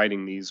when we're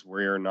writing these,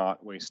 we're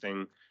not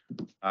wasting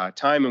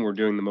time and we're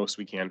doing the most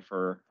we can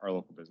for our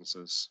local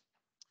businesses.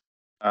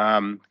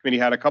 The committee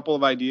had a couple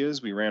of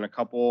ideas. We ran a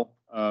couple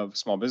of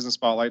small business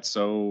spotlights.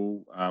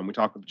 So we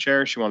talked with the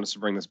chair. She wanted us to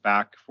bring this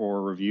back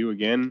for review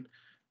again.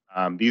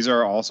 These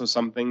are also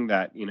something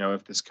that,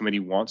 if this committee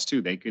wants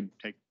to, they could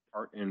take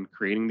part in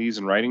creating these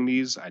and writing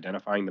these,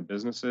 identifying the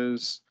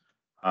businesses,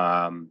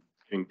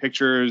 getting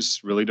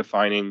pictures, really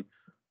defining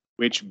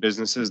which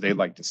businesses they'd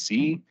like to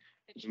see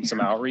in some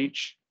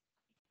outreach.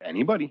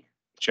 Anybody,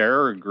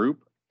 chair or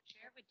group.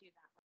 Chair would do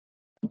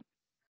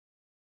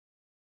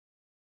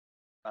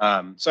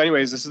that. So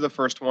anyways, this is the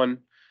first one.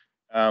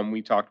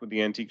 We talked with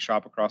the antique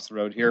shop across the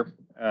road here.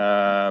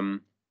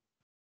 I've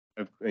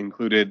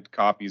included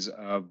copies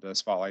of the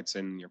spotlights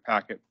in your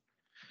packet.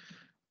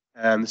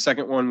 And the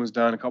second one was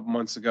done a couple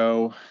months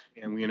ago,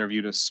 and we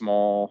interviewed a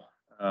small,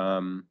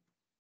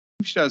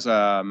 she does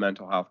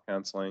mental health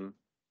counseling.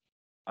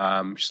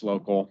 She's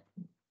local.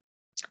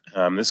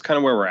 This is kind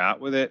of where we're at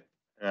with it.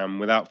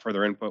 Without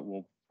further input,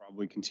 we'll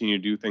probably continue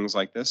to do things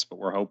like this, but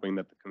we're hoping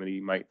that the committee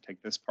might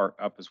take this part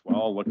up as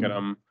well, look at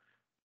them,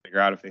 figure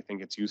out if they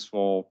think it's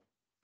useful,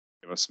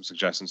 give us some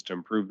suggestions to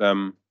improve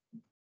them.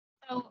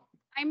 So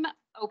I'm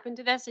open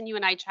to this, and you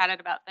and I chatted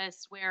about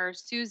this, where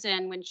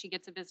Susan, when she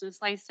gets a business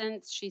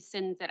license, she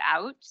sends it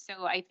out.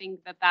 So I think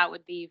that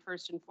would be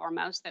first and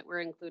foremost that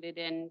we're included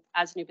in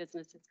as new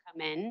businesses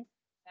come in,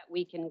 that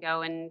we can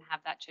go and have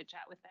that chit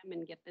chat with them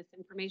and get this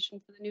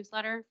information for the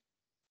newsletter.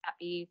 Would that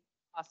be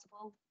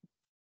possible?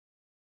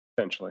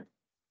 Potentially.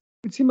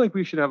 It seemed like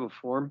we should have a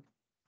form.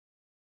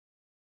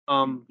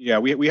 Yeah,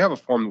 we have a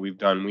form that we've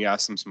done. We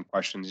asked them some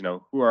questions,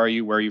 who are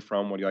you? Where are you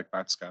from? What do you like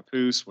about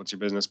Scappoose? What's your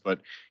business? But,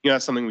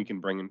 that's something we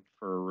can bring in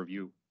for a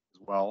review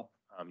as well.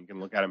 You can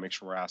look at it, make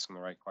sure we're asking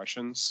the right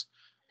questions.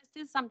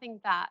 This is something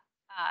that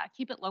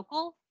Keep It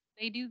Local,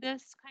 they do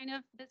this kind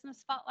of business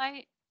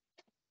spotlight.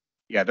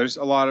 Yeah, there's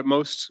a lot of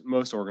most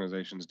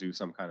organizations do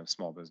some kind of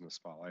small business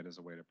spotlight as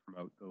a way to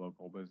promote the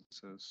local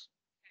businesses.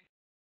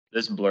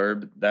 This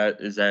blurb,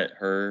 is that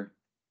her?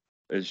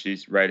 Is she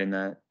writing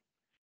that?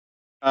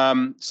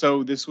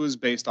 So this was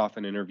based off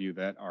an interview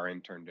that our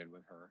intern did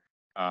with her.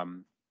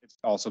 It's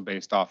also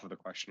based off of the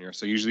questionnaire.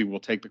 So usually we'll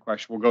take the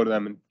question, we'll go to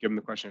them and give them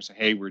the questionnaire, say,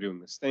 hey, we're doing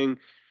this thing.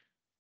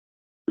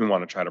 We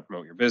want to try to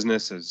promote your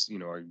business.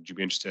 Would you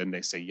be interested? And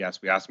they say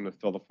yes. We ask them to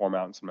fill the form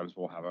out, and sometimes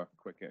we'll have a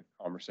quick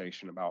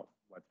conversation about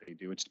what they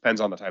do. It just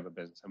depends on the type of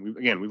business. And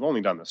we've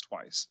only done this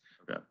twice.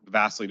 Okay.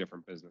 Vastly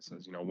different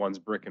businesses. One's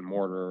brick and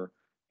mortar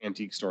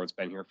antique store. It's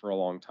been here for a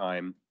long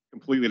time.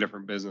 Completely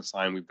different business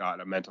line. We've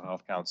got a mental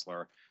health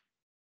counselor.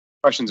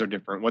 Questions are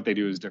different. What they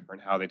do is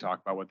different. How they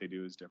talk about what they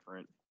do is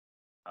different.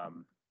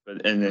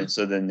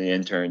 So then the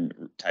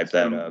intern typed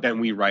that up. Then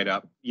we write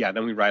up the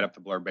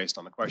blurb based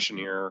on the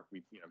questionnaire.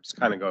 We just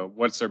kind of go,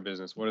 what's their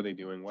business? What are they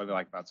doing? What do they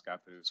like about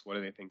Scappoose? What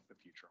do they think the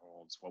future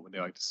holds? What would they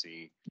like to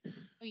see?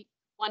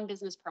 One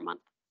business per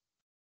month.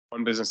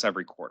 One business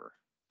every quarter.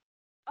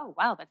 Oh,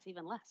 wow, that's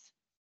even less.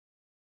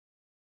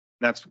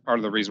 That's part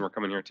of the reason we're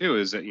coming here too,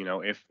 is that,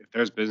 if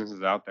there's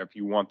businesses out there, if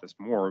you want this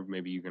more,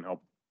 maybe you can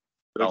help.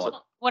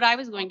 What I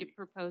was going to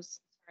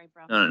propose, sorry,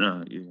 bro. No.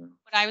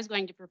 What I was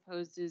going to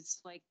propose is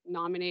like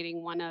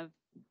nominating one of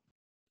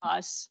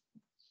us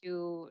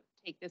to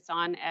take this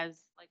on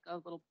as like a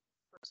little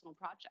personal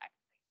project.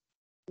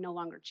 I'm no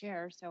longer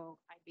chair, so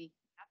I'd be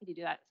happy to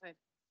do that.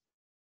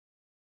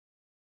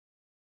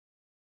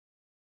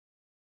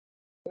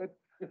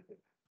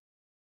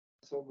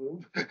 So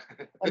move.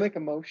 I'll make a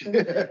motion.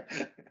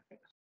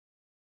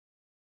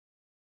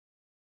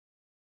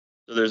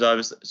 So there's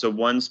obviously, so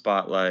one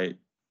spotlight,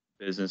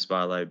 business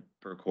spotlight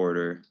per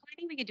quarter. I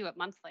think we could do it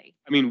monthly.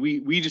 I mean,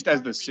 we just,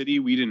 as the city,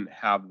 we didn't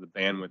have the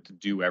bandwidth to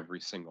do every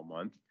single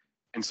month.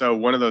 And so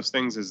one of those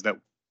things is that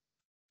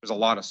there's a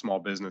lot of small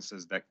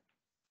businesses that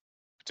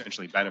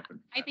potentially benefit.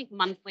 I think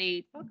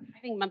monthly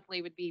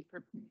would be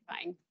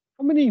fine.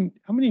 How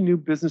many new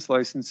business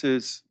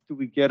licenses do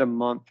we get a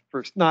month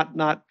for,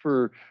 not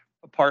for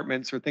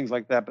apartments or things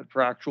like that, but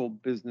for actual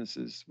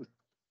businesses with?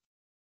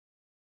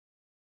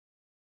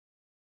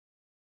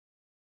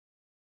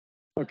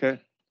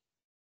 Okay,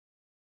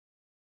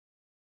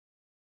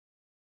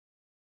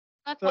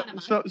 That's so, one a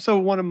month. so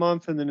one a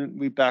month and then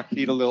we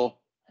backfeed a little.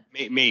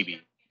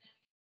 Maybe.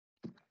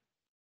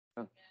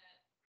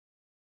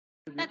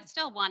 That's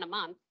still one a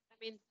month. I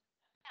mean,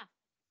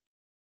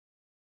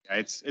 Yeah,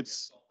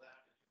 it's,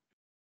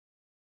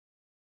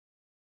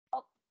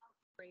 I'll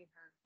bring her.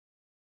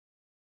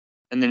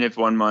 And then if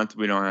one month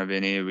we don't have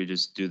any, we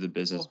just do the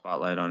business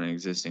spotlight on an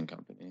existing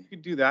company. you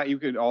could do that. You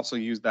could also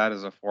use that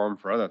as a forum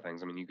for other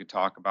things. I mean, you could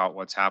talk about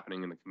what's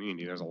happening in the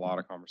community. There's a lot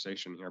of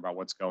conversation here about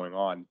what's going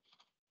on.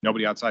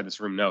 Nobody outside this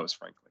room knows,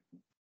 frankly.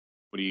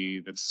 Nobody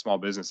that's a small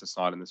business that's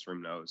not in this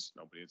room knows.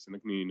 Nobody that's in the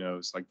community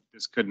knows. Like,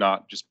 this could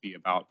not just be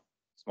about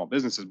small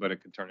businesses, but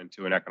it could turn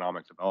into an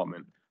economic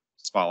development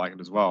spotlight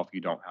as well if you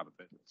don't have a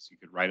business. You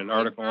could write an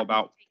article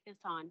about Take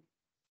this on.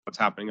 what's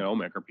happening at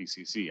OMIC or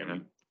PCC. I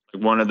mean,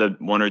 Like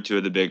one or two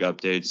of the big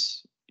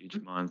updates each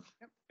month.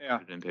 yeah.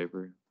 Put it in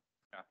paper.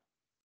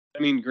 I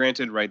mean,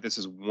 granted, right, this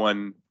is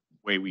one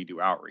way we do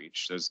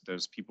outreach.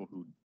 There's people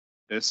who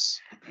this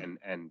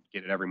and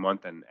get it every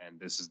month and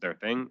this is their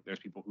thing. There's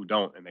people who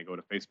don't and they go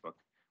to Facebook.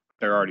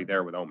 They're already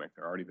there with OMIC.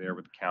 They're already there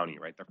with the county,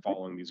 right? They're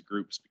following these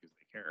groups because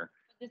they care.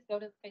 Does this go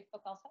to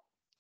Facebook also?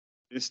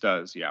 This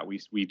does, yeah.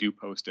 We do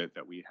post it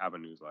that we have a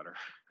newsletter.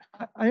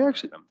 I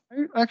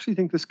actually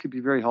think this could be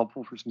very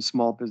helpful for some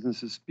small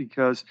businesses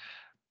because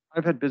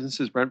I've had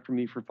businesses rent from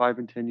me for 5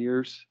 and 10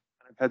 years.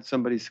 I've had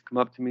somebody come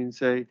up to me and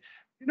say,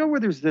 you know where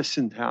there's this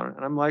in town?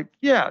 And I'm like,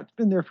 yeah, it's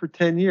been there for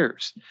 10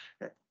 years.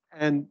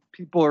 And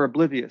people are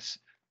oblivious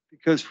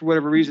because for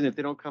whatever reason, if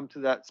they don't come to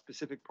that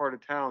specific part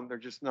of town, they're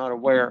just not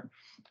aware.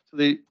 So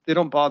they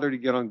don't bother to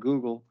get on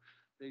Google.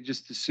 They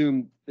just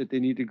assume that they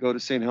need to go to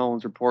St.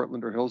 Helens or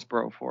Portland or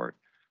Hillsborough for it.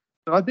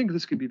 So I think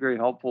this could be very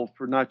helpful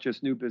for not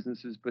just new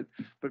businesses, but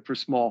for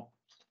small.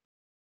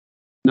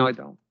 No, I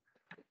don't.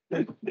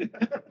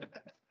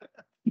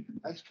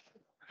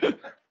 Yeah,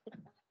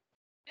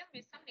 I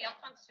mean, somebody else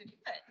wants to do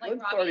it. Like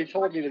Lynn's Robbie, already if you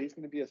told want me to- that he's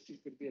going to be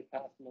a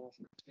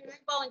taskmaster. You're very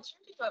volunteer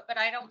to do it, but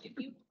I don't, if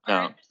you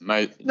are No,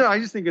 interested. No, I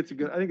just think it's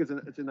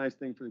it's a nice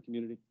thing for the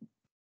community.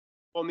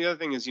 Well, and the other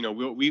thing is, you know,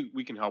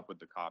 we can help with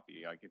the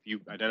copy. Like if you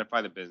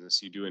identify the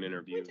business, you do an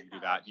interview, you do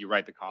that, you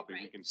write the copy,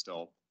 we can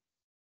still.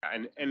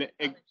 And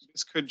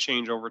this could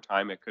change over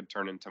time. It could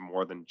turn into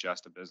more than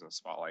just a business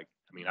spotlight.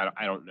 I mean,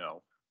 I don't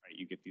know, right?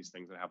 You get these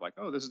things that have like,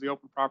 oh, this is the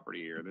open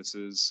property or this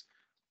is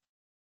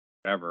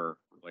whatever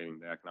relating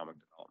to economic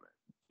development.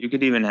 You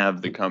could even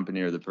have the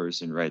company or the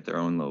person write their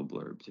own little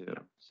blurb too,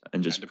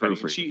 and just Depending-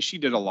 proofread. She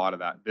did a lot of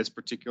that. This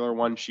particular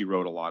one, she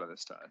wrote a lot of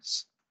this to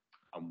us.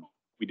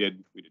 We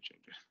did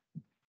change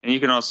it. And you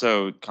can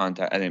also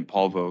contact, I think,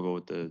 Paul Vogel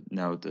with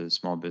the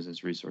Small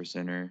Business Resource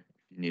Center.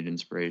 If you need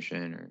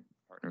inspiration or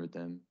partner with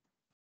them.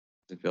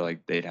 I feel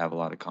like they'd have a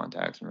lot of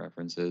contacts and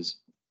references.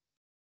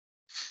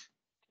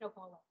 No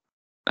follow.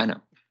 I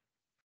know.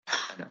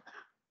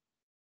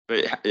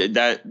 But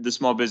the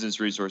Small Business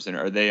Resource Center,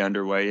 are they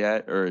underway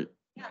yet or?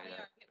 Yeah, they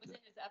are. It was in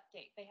his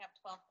update. They have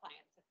 12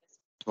 clients at this.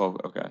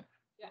 12, okay.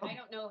 Yeah, I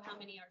don't know how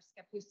many are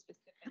Scappoose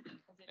specific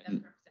because it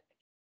doesn't represent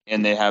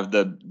And they have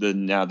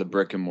now the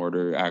brick and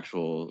mortar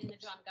actual. in the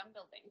John Gum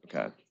building.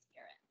 Okay.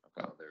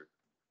 Okay. Oh, their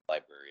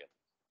library.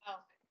 Oh,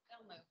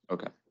 they'll move.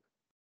 Okay.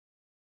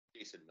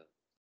 Jason moved.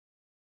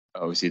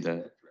 Oh, we see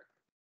that.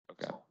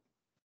 Okay.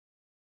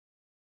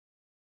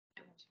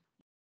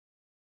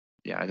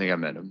 Yeah, I think I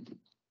met him.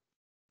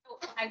 So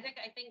I think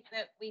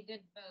that we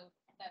did vote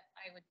that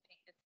I would take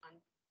this on.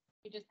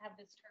 We just have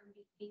this term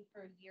be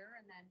for a year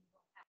and then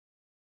we'll have.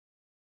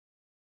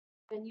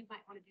 Then you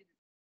might want to do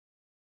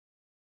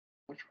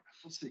this.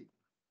 We'll see.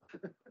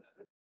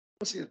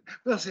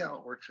 We'll see how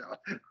it works out.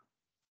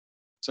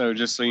 So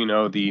just so you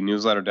know, the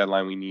newsletter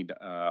deadline, we need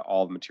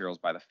all the materials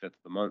by the 5th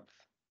of the month,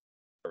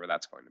 whatever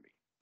that's going to be.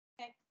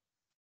 Okay.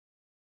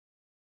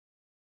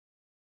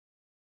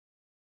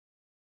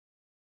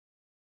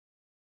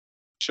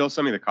 She'll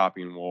send me the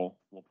copy and we'll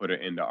put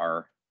it into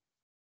our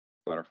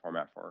letter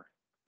format for her.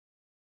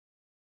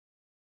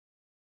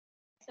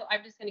 So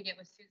I'm just gonna get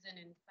with Susan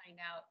and find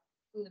out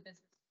who the business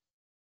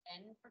is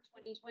in for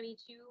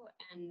 2022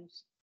 and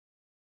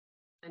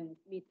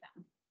meet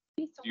them.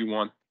 Do you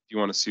want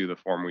to see the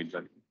form we've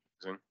been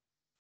using?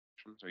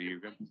 Are you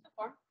good? Super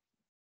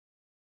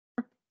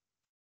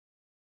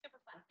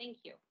fun. Thank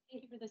you.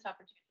 Thank you for this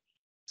opportunity.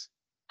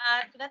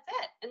 So that's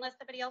it, unless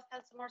somebody else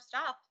has some more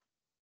stuff.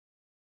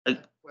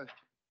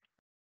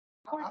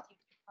 Question.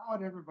 How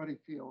would everybody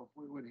feel if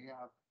we would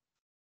have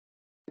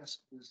just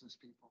business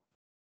people?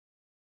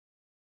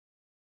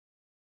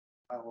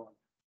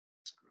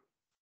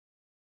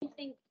 I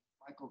think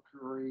Michael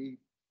Curry,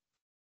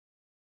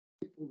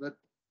 people that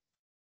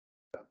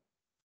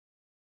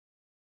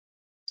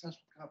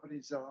successful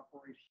companies that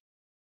operate.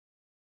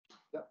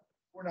 That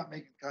we're not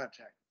making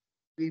contact.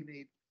 We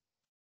need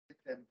to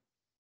get them.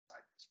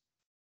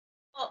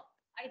 Well,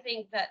 I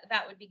think that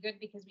that would be good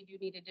because we do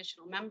need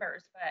additional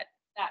members, but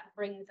that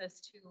brings us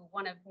to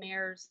one of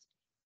Mayor's.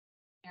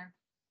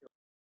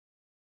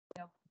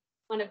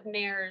 One of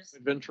Mayor's,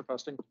 Adventure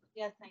festing.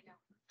 yes, I know.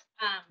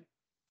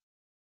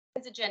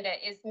 His agenda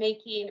is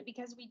making,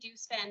 because we do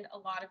spend a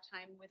lot of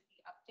time with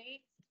the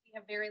updates, we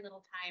have very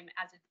little time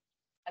as a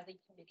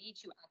committee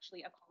to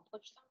actually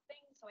accomplish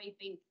something. So I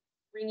think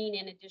bringing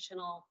in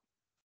additional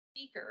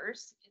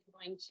speakers is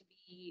going to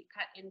be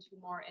cut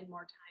into more and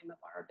more time of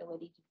our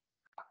ability to.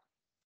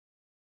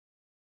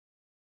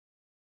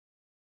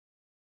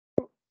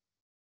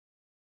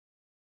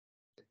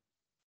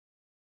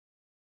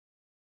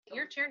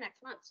 Your chair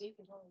next month, so you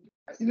can totally.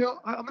 You know,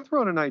 I'm gonna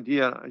throw out an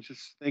idea. I was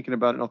just thinking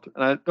about it,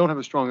 and I don't have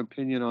a strong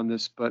opinion on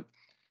this, but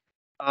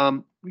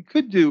we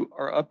could do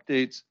our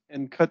updates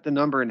and cut the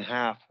number in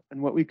half.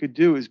 And what we could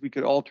do is we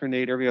could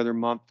alternate every other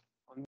month.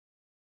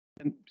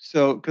 And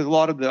so, because a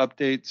lot of the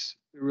updates,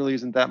 there really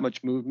isn't that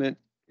much movement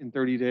in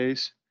 30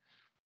 days.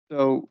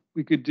 So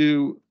we could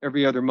do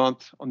every other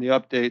month on the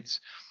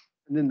updates.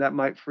 And then that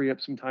might free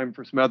up some time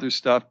for some other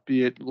stuff,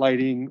 be it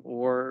lighting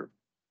or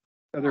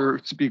other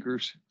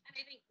speakers. And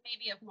I think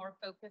maybe a more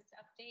focused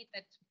update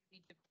that's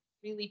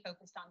really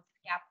focused on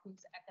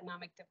Scappoose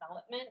economic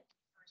development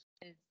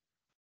versus.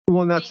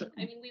 Well, and that's,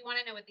 I mean, we want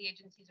to know what the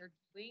agencies are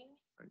doing,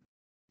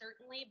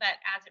 certainly, but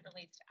as it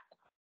relates to.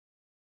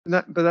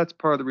 but that's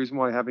part of the reason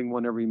why having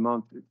one every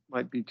month, it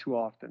might be too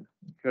often,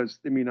 because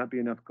there may not be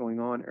enough going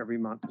on every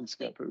month in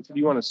Scappoose. Do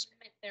you want to,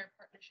 Their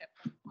partnership.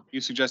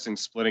 you suggesting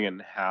splitting it in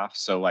half?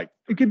 So like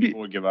It could be,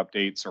 people would give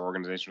updates or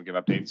organization would give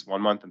updates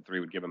one month and 3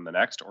 would give them the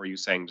next? Or are you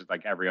saying just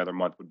like every other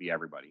month would be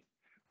everybody?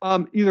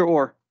 either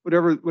or,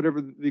 whatever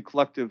the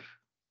collective,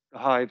 the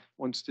hive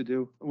wants to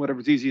do, and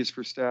whatever's easiest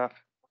for staff.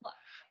 Well,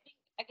 I think,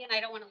 again,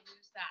 I don't want to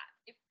lose that.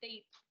 If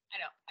they,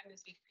 I'm going to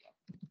speak for you.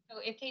 So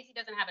if Casey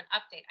doesn't have an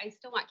update, I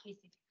still want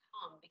Casey to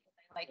come because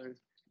I like his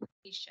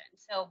presentation.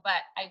 So,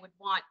 but I would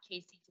want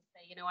Casey to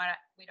say, you know what,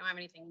 we don't have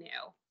anything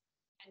new.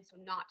 And so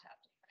not to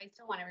update, but I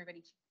still want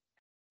everybody to,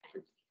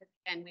 because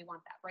then we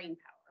want that brain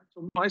power.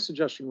 So my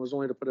suggestion was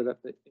only to put it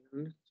at the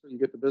end, so you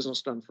get the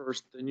business done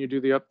first, then you do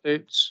the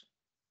updates.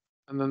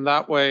 And then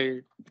that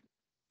way,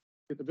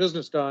 get the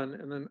business done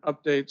and then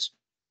updates.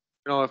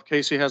 You know, if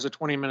Casey has a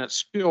 20-minute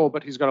spiel,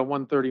 but he's got a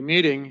 1:30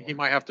 meeting, he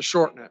might have to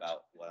shorten it.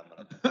 About what I'm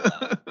gonna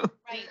pull out.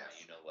 Right.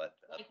 You know what?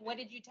 Like, what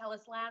did you tell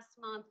us last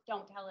month?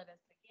 Don't tell it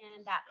us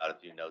again. That. Got a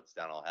few notes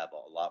down. I'll have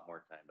a lot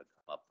more time to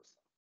come up with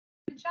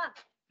Good job.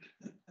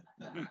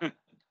 something.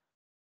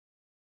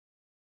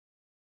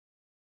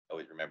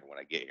 Always remember when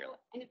I get here.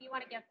 And if you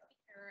want to get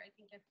speaker, I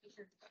think get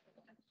speaker.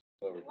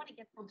 We want to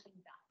get something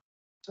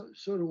done.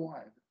 So do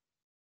I.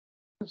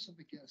 Some of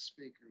the guest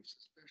speakers,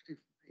 especially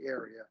from the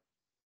area.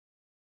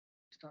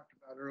 We talked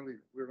about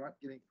earlier, we're not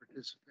getting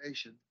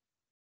participation.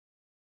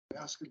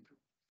 Asking for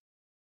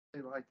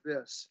something like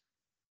this.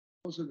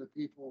 Those are the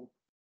people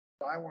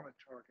that I want to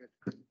target.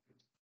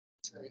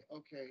 Say,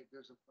 okay,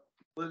 there's a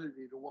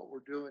validity to what we're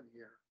doing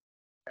here.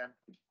 And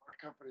our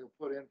company will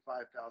put in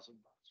 $5,000.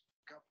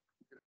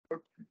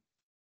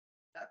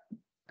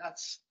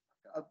 That's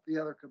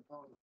the other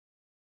component.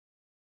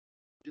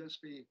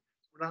 Just be,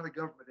 we're not a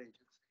government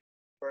agency.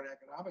 We're an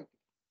economic.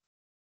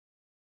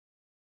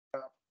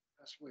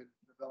 Best way to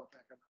develop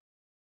economic.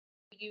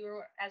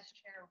 You, as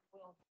chair,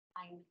 will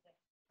find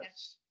the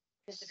guest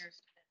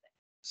visitors to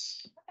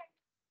visit. Okay.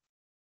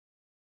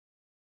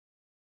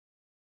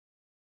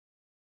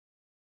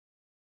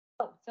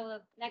 Oh, so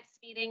the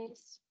next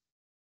meetings,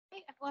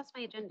 hey, I've lost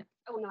my agenda.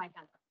 Oh, no, I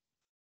found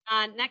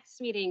it. Next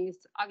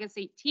meetings, August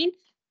 18th,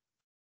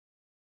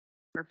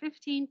 October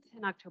 15th,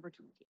 and October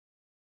 20th.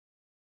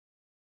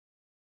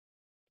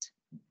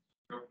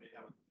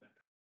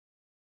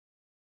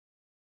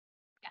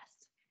 Yes.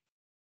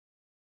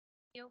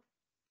 Thank you.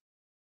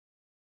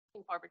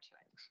 Looking forward to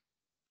it.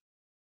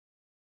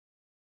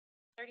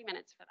 30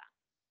 minutes for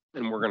that.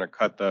 And we're going to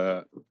cut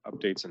the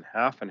updates in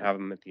half and have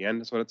them at the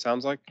end is what it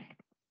sounds like.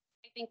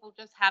 I think we'll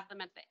just have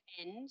them at the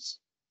end.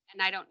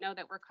 And I don't know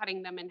that we're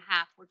cutting them in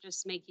half. We're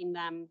just making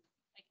them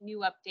like new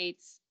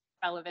updates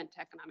relevant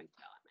to economic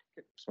development.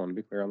 Okay, just want to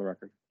be clear on the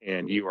record.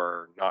 And you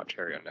are not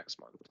chair yet next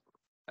month.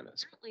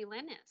 Dennis. Currently,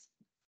 Lynn is.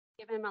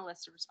 Give him a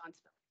list of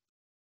responsibilities.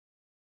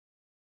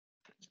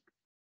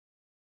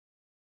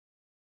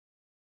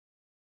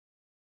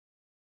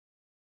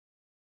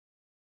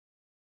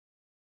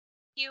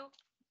 Thank you.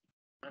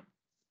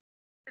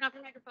 Turn off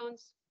your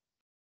microphones.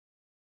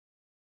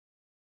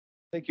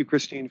 Thank you,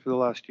 Christine, for the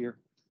last year.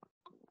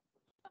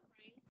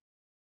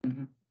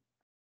 Right.